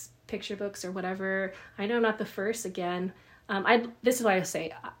books, picture books, or whatever. I know I'm not the first. Again, this is why I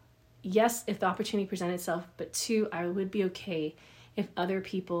say, yes, if the opportunity presented itself, but 2, I would be okay if other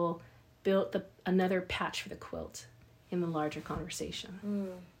people built another patch for the quilt in the larger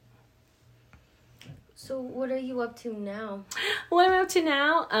conversation. So what are you up to now? What I'm up to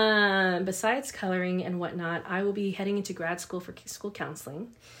now, besides coloring and whatnot, I will be heading into grad school for school counseling.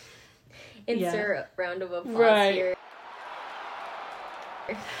 Insert round of applause here.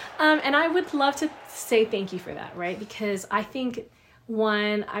 And I would love to say thank you for that, right? Because I think,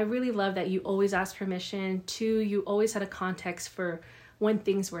 1, I really love that you always ask permission. 2, you always had a context for when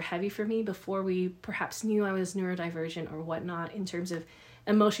things were heavy for me before we perhaps knew I was neurodivergent or whatnot, in terms of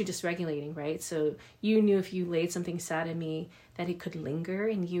emotionally dysregulating, right? So you knew if you laid something sad in me that it could linger,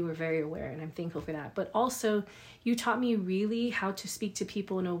 and you were very aware, and I'm thankful for that. But also, you taught me really how to speak to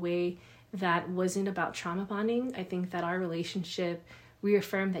people in a way that wasn't about trauma bonding. I think that our relationship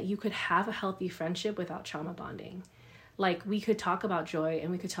reaffirmed that you could have a healthy friendship without trauma bonding. Like, we could talk about joy and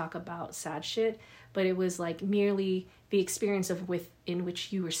we could talk about sad shit, but it was like merely the experience in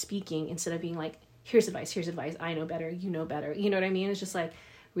which you were speaking, instead of being like, here's advice, I know better, you know better. You know what I mean? It's just like,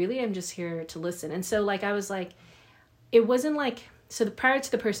 really, I'm just here to listen. And so, like, I was like, it wasn't like, so prior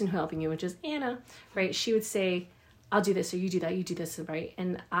to the person who helping you, which is Anna, right? She would say, I'll do this, or you do that, you do this, right?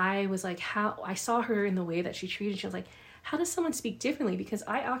 And I was like, I saw her in the way that she treated. She was like, how does someone speak differently? Because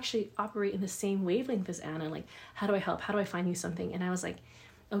I actually operate in the same wavelength as Anna. Like, how do I help? How do I find you something? And I was like,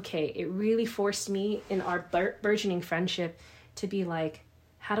 okay, it really forced me in our burgeoning friendship to be like,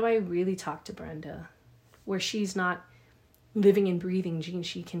 how do I really talk to Brenda where she's not living and breathing Jean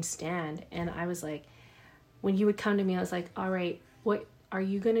she can stand? And I was like, when you would come to me, I was like, all right, what are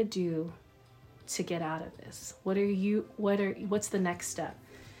you going to do to get out of this? What's the next step?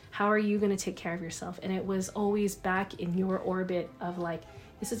 How are you going to take care of yourself? And it was always back in your orbit of like,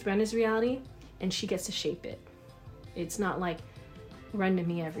 this is Brenda's reality and she gets to shape it. It's not like run to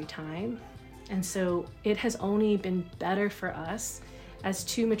me every time. And so it has only been better for us as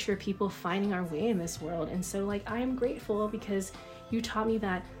 2 mature people finding our way in this world. And so, like, I am grateful because you taught me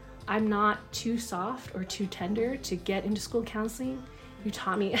that I'm not too soft or too tender to get into school counseling. You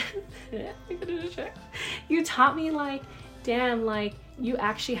taught me, like, damn, like, you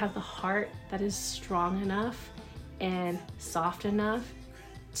actually have the heart that is strong enough and soft enough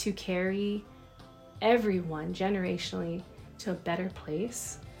to carry everyone generationally to a better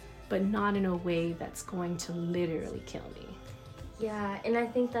place, but not in a way that's going to literally kill me. Yeah, and I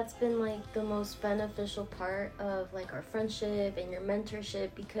think that's been like the most beneficial part of like our friendship and your mentorship,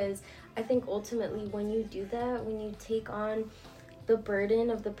 because I think ultimately when you do that, when you take on the burden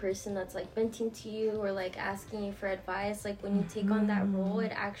of the person that's like venting to you or like asking you for advice, like when you take on that role,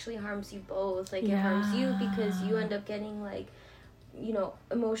 it actually harms you both. Like it harms you because you end up getting like, you know,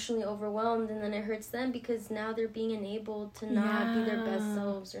 emotionally overwhelmed, and then it hurts them because now they're being enabled to not be their best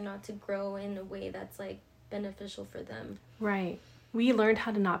selves or not to grow in a way that's like beneficial for them. Right. We learned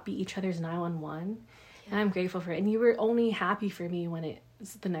how to not be each other's 911, and I'm grateful for it. And you were only happy for me when it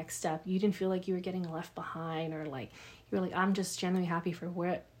was the next step. You didn't feel like you were getting left behind, or like you were like, I'm just genuinely happy for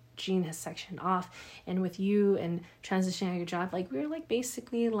where Jean has sectioned off. And with you and transitioning out your job, like we were like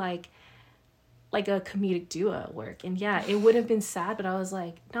basically like a comedic duo at work. And yeah, it would have been sad, but I was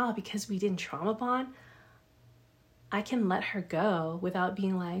like, no, because we didn't trauma bond, I can let her go without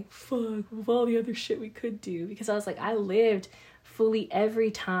being like, fuck, with all the other shit we could do. Because I was like, I lived fully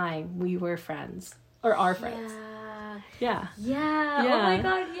every time we were friends or are friends. Yeah. Oh my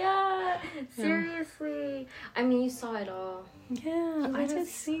God, yeah. Seriously. I mean, you saw it all. Yeah, I did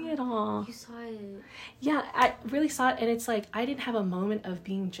see it all. You saw it. Yeah, I really saw it. And it's like, I didn't have a moment of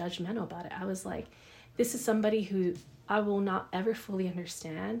being judgmental about it. I was like, this is somebody who I will not ever fully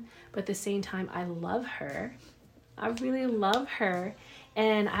understand. But at the same time, I love her. I really love her.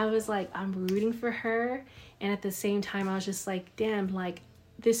 And I was like, I'm rooting for her. And at the same time, I was just like, damn, like,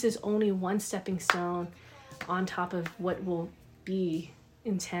 this is only one stepping stone on top of what will be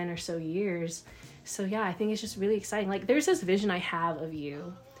in 10 or so years. So yeah, I think it's just really exciting. Like, there's this vision I have of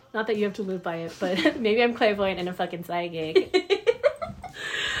you. Not that you have to live by it, but maybe I'm clairvoyant and a fucking psychic.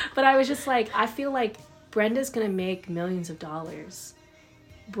 But I was just like, I feel like Brenda's gonna make millions of dollars.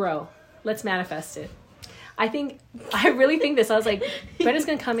 Bro, let's manifest it. I really think this. I was like, Brenda's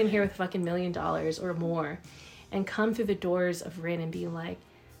gonna come in here with fucking $1 million or more and come through the doors of Rin and be like,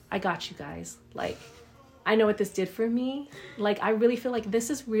 I got you guys. Like, I know what this did for me. Like, I really feel like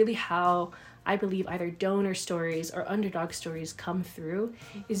this is really how I believe either donor stories or underdog stories come through,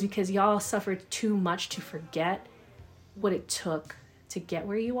 is because y'all suffered too much to forget what it took to get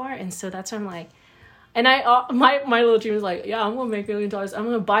where you are. And so that's why I'm like, and my little dream was like, yeah, I'm gonna make $1 million. I'm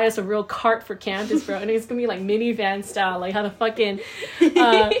gonna buy us a real cart for campus, bro, and it's gonna be like minivan style, like how the fucking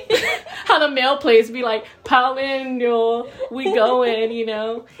how the mail place be like, pal in, yo, we going, you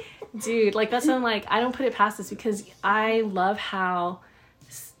know, dude. Like, that's what I'm like, I don't put it past this, because I love how,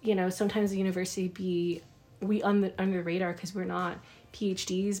 you know, sometimes the university we under the radar because we're not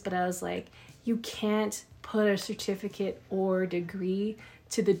PhDs, but I was like, you can't put a certificate or degree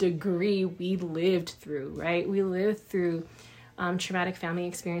to the degree we lived through, right? We lived through traumatic family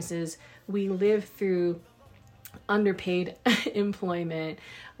experiences. We lived through underpaid employment.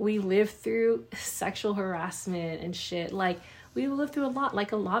 We lived through sexual harassment and shit. Like, we lived through a lot,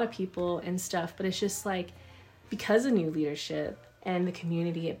 like a lot of people and stuff. But it's just like, because of new leadership and the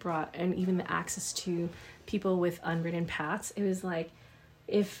community it brought, and even the access to people with unwritten paths, it was like,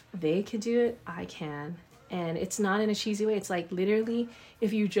 if they could do it, I can. And it's not in a cheesy way. It's like, literally,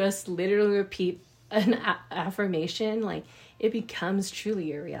 if you just literally repeat an affirmation, like, it becomes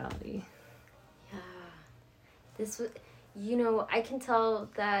truly your reality. Yeah. This was, you know, I can tell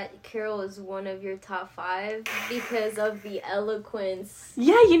that Carol is one of your top 5 because of the eloquence.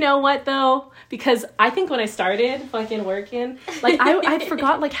 Yeah, you know what, though? Because I think when I started fucking working, like, I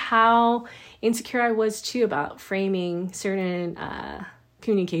forgot, like, how insecure I was, too, about framing certain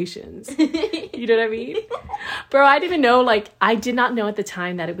communications. You know what I mean? Bro, I didn't know, like, I did not know at the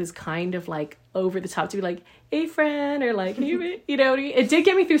time that it was kind of like over the top to be like, hey friend, or like, hey, you know what I mean? It did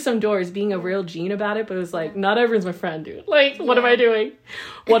get me through some doors being a real Jean about it, but it was like, not everyone's my friend, dude. Like, what am I doing?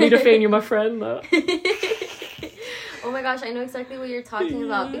 Wanting to feign you're my friend, though. Oh my gosh, I know exactly what you're talking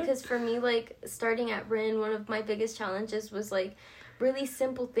about, because for me, like, starting at Rin, one of my biggest challenges was like really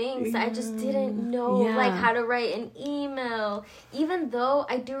simple things that I just didn't know, like how to write an email, even though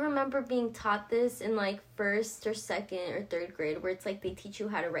I do remember being taught this in like 1st or 2nd or 3rd grade, where it's like they teach you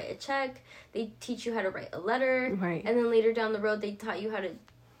how to write a check, they teach you how to write a letter, right, and then later down the road they taught you how to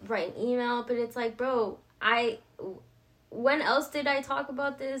write an email. But it's like, bro, when else did I talk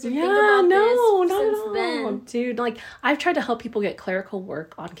about this or think about this since then? Dude, like, I've tried to help people get clerical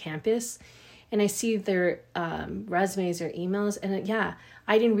work on campus, and I see their resumes or emails, and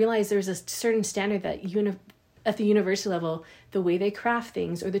I didn't realize there's a certain standard that at the university level, the way they craft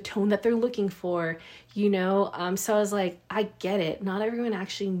things or the tone that they're looking for, you know? So I was like, I get it. Not everyone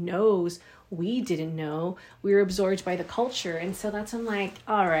actually knows. We didn't know. We were absorbed by the culture. And so that's, I'm like,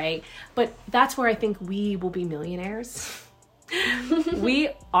 all right. But that's where I think we will be millionaires. We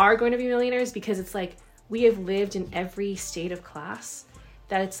are going to be millionaires because it's like, we have lived in every state of class,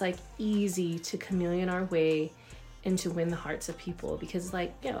 that it's like easy to chameleon our way and to win the hearts of people, because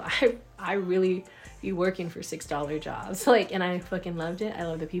like, you know, I really be working for $6 jobs, like, and I fucking loved it. I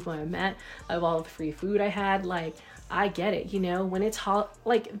love the people I met. I love all the free food I had. Like, I get it, you know, when it's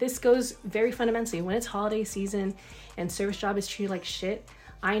like, this goes very fundamentally, when it's holiday season and service job is treated like shit,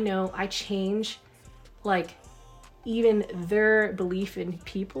 I know I change like even their belief in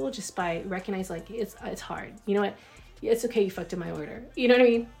people just by recognizing like it's hard. You know what? It's okay, you fucked up my order. You know what I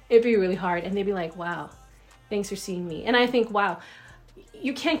mean? It'd be really hard. And they'd be like, wow, thanks for seeing me. And I think, wow,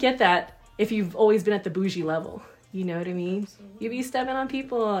 you can't get that if you've always been at the bougie level. You know what I mean? You be stepping on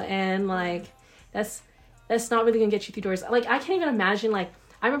people, and like, that's not really gonna get you through doors. Like, I can't even imagine, like,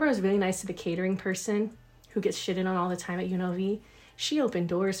 I remember I was really nice to the catering person who gets shitted on all the time at UNLV. She opened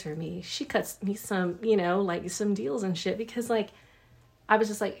doors for me. She cuts me some, you know, like some deals and shit, because like, I was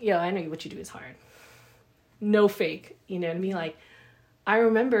just like, yo, I know what you do is hard. No fake, you know what I mean? Like, I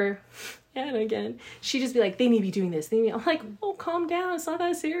remember, and again, she'd just be like, they need to be doing this. I'm like, oh, calm down. It's not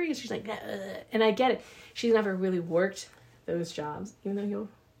that serious. She's like, and I get it. She's never really worked those jobs, even though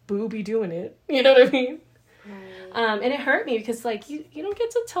you'll be doing it. You know what I mean? Right. And it hurt me because like, you don't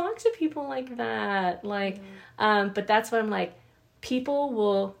get to talk to people like that. Like, but that's what I'm like, people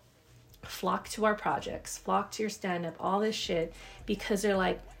will flock to our projects, flock to your stand-up, all this shit, because they're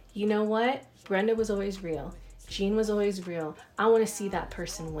like, you know what? Brenda was always real. Jean was always real. I want to see that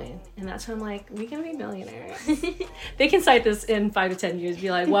person win. And that's when I'm like, we can be millionaires. They can cite this in 5 to 10 years,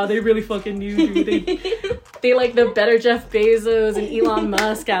 be like, wow, they really fucking knew, dude. They like the better Jeff Bezos and Elon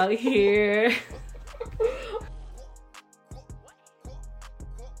Musk out here.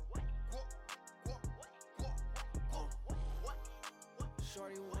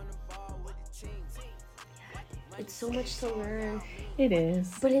 It's so much to learn. It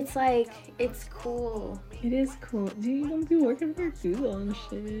is. But it's like, it's cool. It is cool. Dude, you don't be working for Google and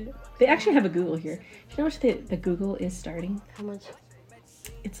shit. They actually have a Google here. Do you know how much the Google is starting? How much?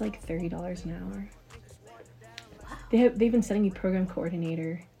 It's like $30 an hour. Wow. They've been sending me program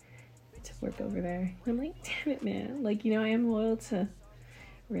coordinator to work over there. I'm like, damn it, man. Like, you know, I am loyal to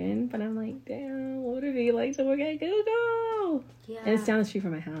Rin, but I'm like, damn, what would it be like to work at Google? Yeah. And it's down the street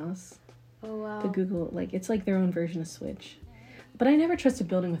from my house. Oh, wow. The Google, like, it's like their own version of Switch. But I never trust a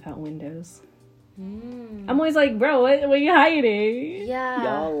building without windows. I'm always like, bro, what are you hiding? Yeah.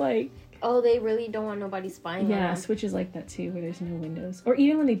 Y'all, like... Oh, they really don't want nobody spying on them. Yeah, Switch is like that, too, where there's no windows. Or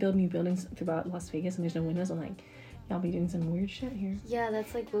even when they build new buildings throughout Las Vegas and there's no windows, I'm like, y'all be doing some weird shit here. Yeah,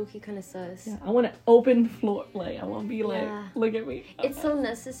 that's, like, low-key kind of sus. Yeah, I want an open floor. Like, I want to be like, Yeah. look at me. It's so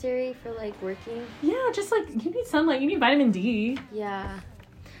necessary for, like, working. Yeah, just, like, you need sunlight. You need vitamin D. Yeah.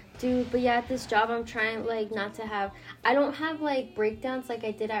 Dude, but yeah, at this job, I'm trying, like, not to have... I don't have, like, breakdowns like I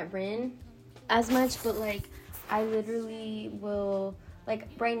did at Rin as much, but, like, I literally will... Like,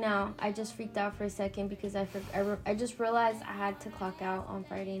 right now, I just freaked out for a second because I just realized I had to clock out on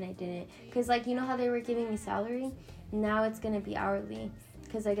Friday and I didn't. Because, like, you know how they were giving me salary? Now it's going to be hourly.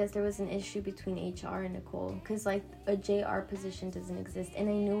 Because I guess there was an issue between HR and Nicole. Because, like, a JR position doesn't exist. And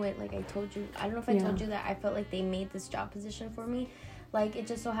I knew it. Like, I told you... I don't know if I told you that I felt like they made this job position for me. Like, it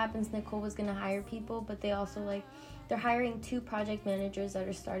just so happens Nicole was going to hire people, but they also, like, they're hiring 2 project managers that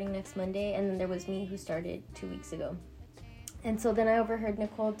are starting next Monday, and then there was me who started 2 weeks ago. And so then I overheard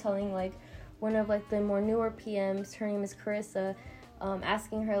Nicole telling, like, one of, like, the more newer PMs, her name is Carissa,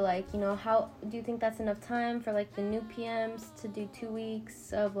 asking her, like, you know, how do you think that's enough time for, like, the new PMs to do 2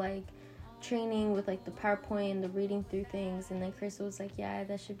 weeks of, like, training with, like, the PowerPoint and the reading through things? And then Carissa was like, yeah,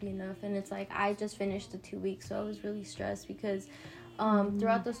 that should be enough. And it's like, I just finished the 2 weeks, so I was really stressed because...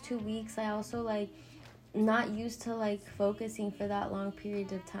 throughout those 2 weeks, I also, like, not used to, like, focusing for that long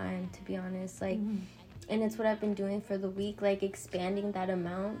period of time, to be honest. Like, and it's what I've been doing for the week, like, expanding that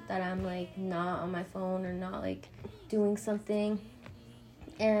amount that I'm, like, not on my phone or not, like, doing something.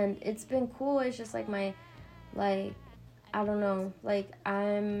 And it's been cool. It's just, like, my, like, I don't know. Like,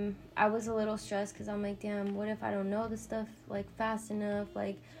 I was a little stressed because I'm like, damn, what if I don't know this stuff, like, fast enough?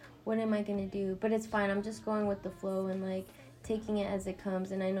 Like, what am I going to do? But it's fine. I'm just going with the flow and, like, taking it as it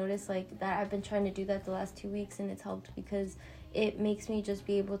comes. And I noticed, like, that I've been trying to do that the last 2 weeks, and it's helped because it makes me just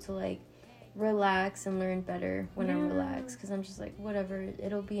be able to, like, relax and learn better when I'm relaxed, because I'm just like, whatever,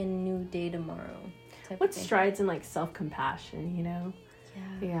 it'll be a new day tomorrow. What strides in, like, self-compassion, you know?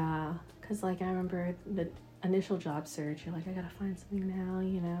 Yeah, because, like, I remember the initial job search, you're like, I gotta find something now,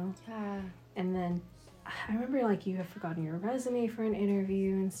 you know? Yeah. And then I remember, like, you have forgotten your resume for an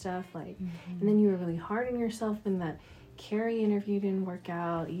interview and stuff, like, and then you were really hard on yourself, and that Carrie interview didn't work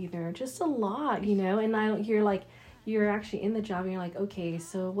out either. Just a lot, you know. And you're like, you're actually in the job and you're like, okay,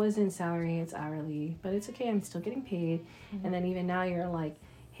 so it wasn't salary, it's hourly, but it's okay, I'm still getting paid. And then even now you're like,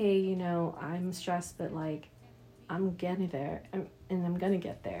 hey, you know, I'm stressed, but like I'm getting there, and I'm gonna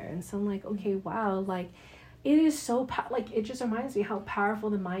get there. And so I'm like, okay, wow, like, it is so like, it just reminds me how powerful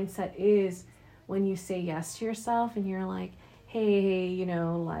the mindset is when you say yes to yourself and you're like, hey, you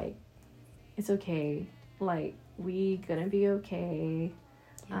know, like, it's okay, like, we gonna be okay.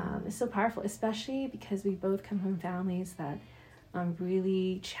 It's so powerful, especially because we both come from families that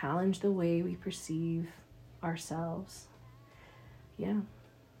really challenge the way we perceive ourselves. Yeah,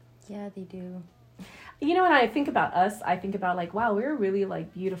 they do. You know, when I think about us, I think about like, wow, we're really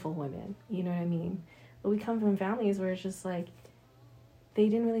like beautiful women, you know what I mean? But we come from families where it's just like, they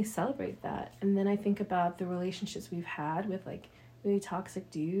didn't really celebrate that. And then I think about the relationships we've had with like really toxic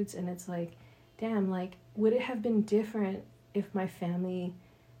dudes, and it's like, damn, like, would it have been different if my family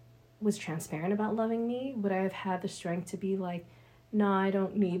was transparent about loving me? Would I have had the strength to be like, nah, I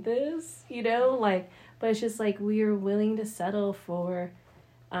don't need this, you know? Like, but it's just like, we are willing to settle for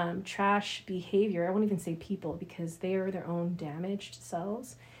trash behavior. I won't even say people, because they are their own damaged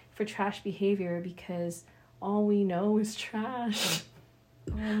selves, for trash behavior, because all we know is trash.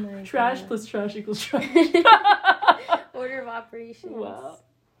 Oh my trash God. plus trash equals trash. Order of operations. Wow.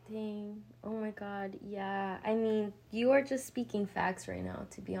 Dang. Oh my God. Yeah. I mean, you are just speaking facts right now,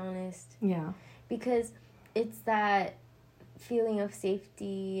 to be honest. Yeah. Because it's that feeling of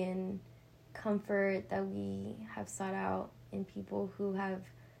safety and comfort that we have sought out in people who have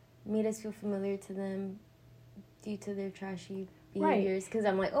made us feel familiar to them due to their trashy behaviors. Because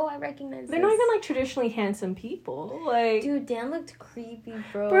I'm like, oh, I recognize They're not even like traditionally handsome people. Like, dude, Dan looked creepy,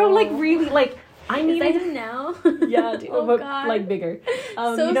 bro. Bro, like, really, like, I need him now. Yeah, dude, Oh, but God. like bigger.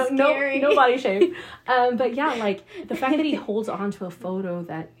 So you know, scary. No body shape. But yeah, like, the fact that he holds on to a photo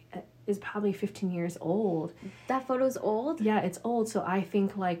that is probably 15 years old. That photo's old? Yeah, it's old. So I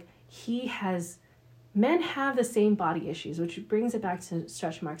think like men have the same body issues, which brings it back to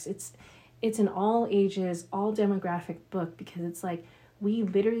stretch marks. It's an all ages, all demographic book, because it's like, we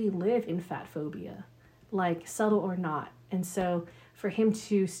literally live in fat phobia, like, subtle or not. And so for him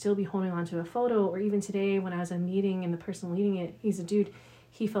to still be holding on to a photo, or even today when I was at a meeting and the person leading it, he's a dude,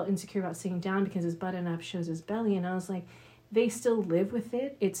 he felt insecure about sitting down because his button up shows his belly. And I was like, they still live with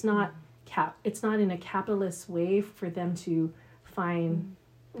it. It's not it's not in a capitalist way for them to find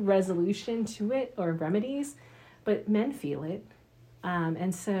resolution to it or remedies, but men feel it.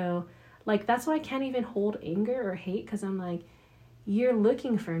 And so, like, that's why I can't even hold anger or hate, because I'm like, you're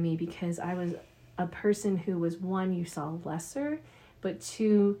looking for me because I was a person who was, one, you saw lesser, but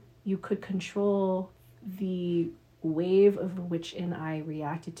two, you could control the wave of which in I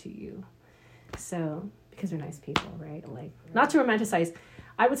reacted to you. So, because we're nice people, right? Like, not to romanticize,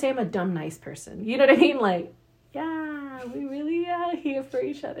 I would say I'm a dumb nice person. You know what I mean? Like, yeah, we really are here for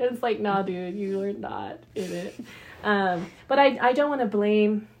each other. It's like, nah, dude, you are not in it. But I don't want to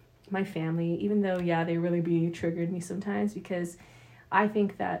blame my family, even though, yeah, they really triggered me sometimes, because I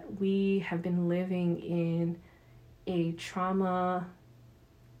think that we have been living in a trauma,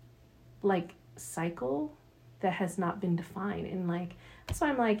 like, cycle that has not been defined. And, like, that's why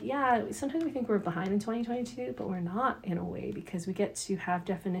I'm like, yeah, sometimes we think we're behind in 2022, but we're not, in a way, because we get to have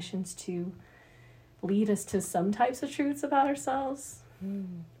definitions to lead us to some types of truths about ourselves,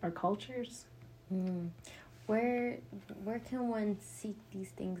 our cultures. Where can one seek these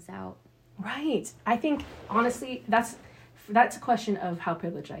things out? Right. I think, honestly, that's a question of how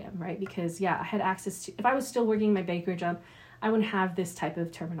privileged I am, right? Because, yeah, I had access to, if I was still working my bakery job, I wouldn't have this type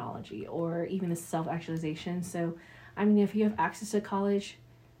of terminology or even this self-actualization. So, I mean, if you have access to college,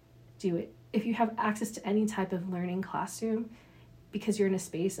 do it. If you have access to any type of learning classroom, because you're in a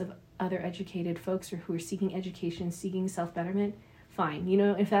space of other educated folks or who are seeking education, seeking self-betterment, fine. You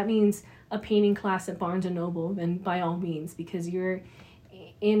know, if that means a painting class at Barnes & Noble, then by all means, because you're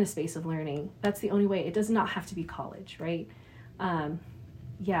in a space of learning. That's the only way. It does not have to be college, right?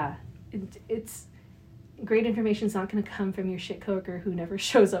 It's great information is not going to come from your shit coworker who never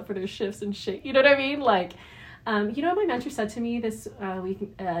shows up for their shifts and shit. You know what I mean? Like, you know what my mentor said to me this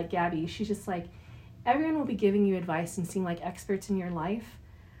week, Gabby? She's just like, everyone will be giving you advice and seem like experts in your life,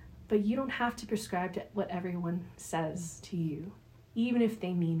 but you don't have to prescribe to what everyone says to you, even if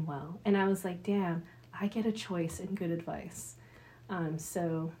they mean well. And I was like, damn, I get a choice in good advice.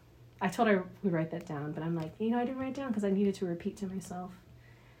 So I told her we'd write that down, but I'm like, you know, I didn't write it down because I needed to repeat to myself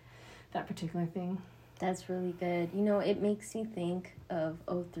that particular thing. That's really good. You know, it makes me think of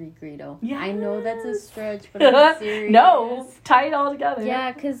 03 Greedo. Yeah. I know that's a stretch, but I'm serious. No, tie it all together.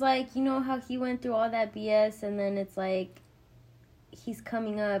 Yeah, because, like, you know how he went through all that BS, and then it's like he's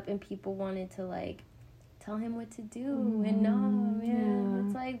coming up and people wanted to, like, tell him what to do. And no, man. Yeah.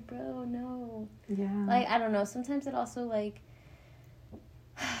 It's like, bro, no. Yeah. Like, I don't know. Sometimes it also, like,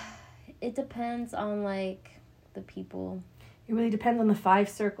 it depends on, like, the people. It really depends on the 5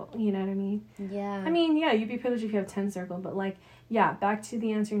 circle, you know what I mean? Yeah. I mean, yeah, you'd be privileged if you have 10 circle, but like, yeah, back to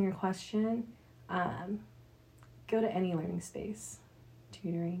the answering your question, go to any learning space,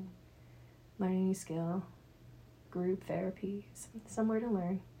 tutoring, learn a new skill, group therapy, somewhere to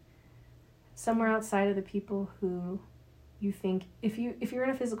learn, somewhere outside of the people who you think, if you're in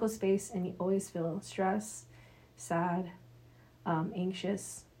a physical space and you always feel stress, sad,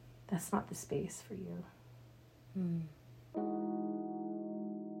 anxious, that's not the space for you.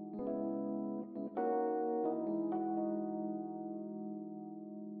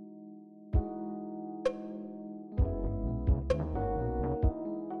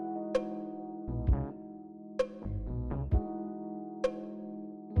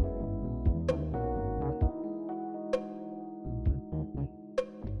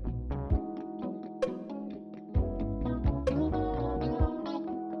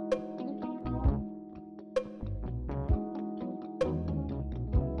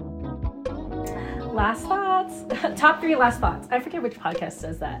 Last thoughts. Top 3 last thoughts. I forget which podcast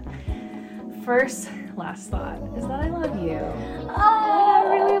says that. First, last thought is that I love you. Oh,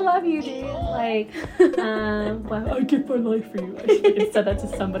 I really love you, dude. Like, well, I give my life for you. I should have said that to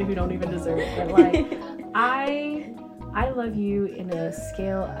somebody who don't even deserve it. But like, I love you in a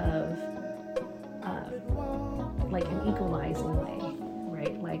scale of like an equalizing way,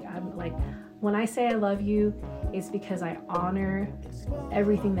 right? Like, I'm like, when I say I love you, it's because I honor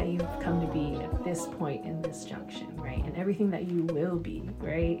everything that you've come to be at this point in this junction, right? And everything that you will be,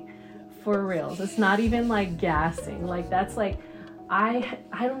 right? For real. It's not even like gassing. Like, that's like, I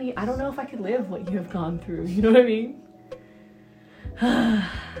don't know if I could live what you have gone through. You know what I mean?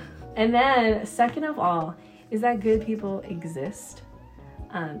 And then second of all is that good people exist.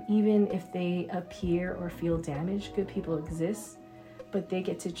 Even if they appear or feel damaged, good people exist. But they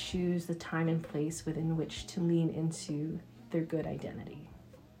get to choose the time and place within which to lean into their good identity.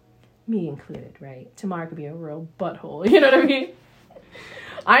 Me included, right? Tomorrow could be a real butthole, you know what I mean?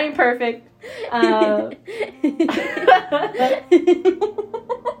 I ain't perfect. And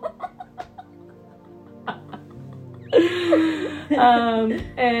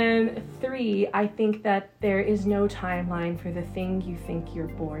 3, I think that there is no timeline for the thing you think you're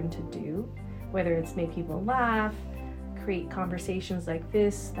born to do, whether it's make people laugh, create conversations like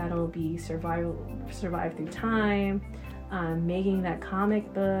this that'll be survive through time, making that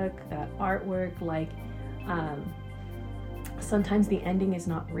comic book, that artwork. Like, sometimes the ending is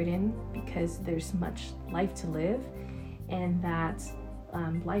not written because there's much life to live, and that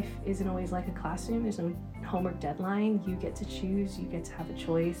life isn't always like a classroom. There's no homework deadline. You get to choose, you get to have a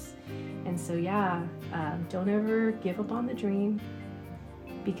choice. And so yeah, don't ever give up on the dream,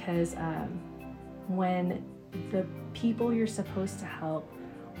 because when the people you're supposed to help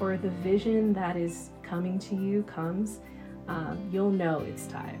or the vision that is coming to you comes, you'll know it's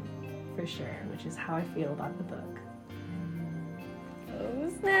time for sure, which is how I feel about the book. Oh,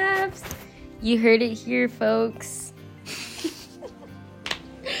 snaps. You heard it here, folks.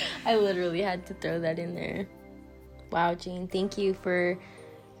 I literally had to throw that in there. Wow, Jean, thank you for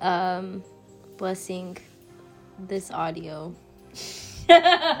blessing this audio.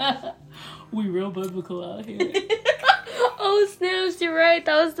 We real biblical out here. Oh, snaps, you're right.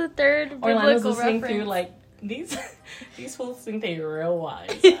 That was the third Orlando's biblical listening reference. through, like, these fools think they real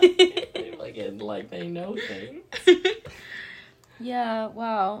wise. like they know things. Yeah,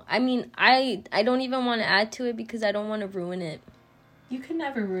 wow. I mean, I don't even want to add to it because I don't want to ruin it. You can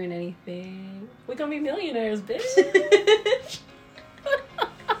never ruin anything. We're gonna be millionaires, bitch.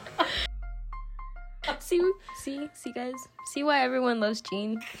 See, guys? See why everyone loves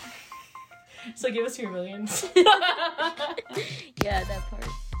Jean? So give us your millions. Yeah, that part.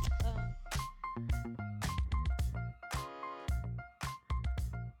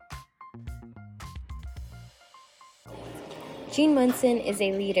 Jean Munson is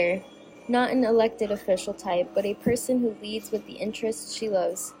a leader, not an elected official type, but a person who leads with the interests she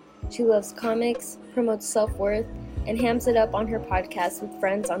loves. She loves comics, promotes self-worth, and hams it up on her podcast with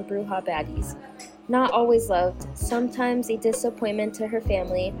friends on Bruja Baddies. Not always loved, sometimes a disappointment to her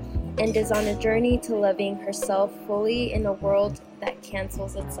family, and is on a journey to loving herself fully in a world that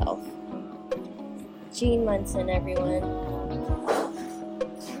cancels itself. Jean Munson, everyone.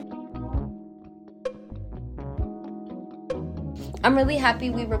 I'm really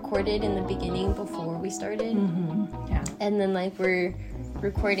happy we recorded in the beginning before we started. Mm-hmm. Yeah. And then, like, we're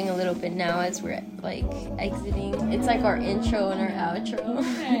recording a little bit now as we're, like, exiting. It's like our intro and our outro.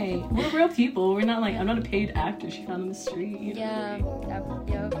 Hey, we're real people. We're not like, I'm not a paid actor she found on the street. You know? Yeah, that would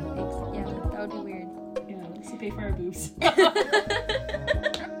be weird. Yeah, so pay for our boobs.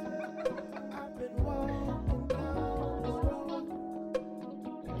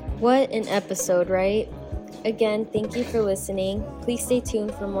 What an episode, right? Again, thank you for listening. Please stay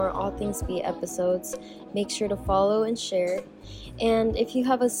tuned for more All Things Be episodes. Make sure to follow and share. And if you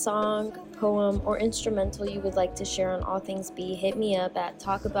have a song, poem, or instrumental you would like to share on All Things Be, hit me up at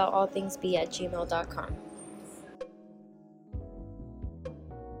talkaboutallthingsbe@gmail.com.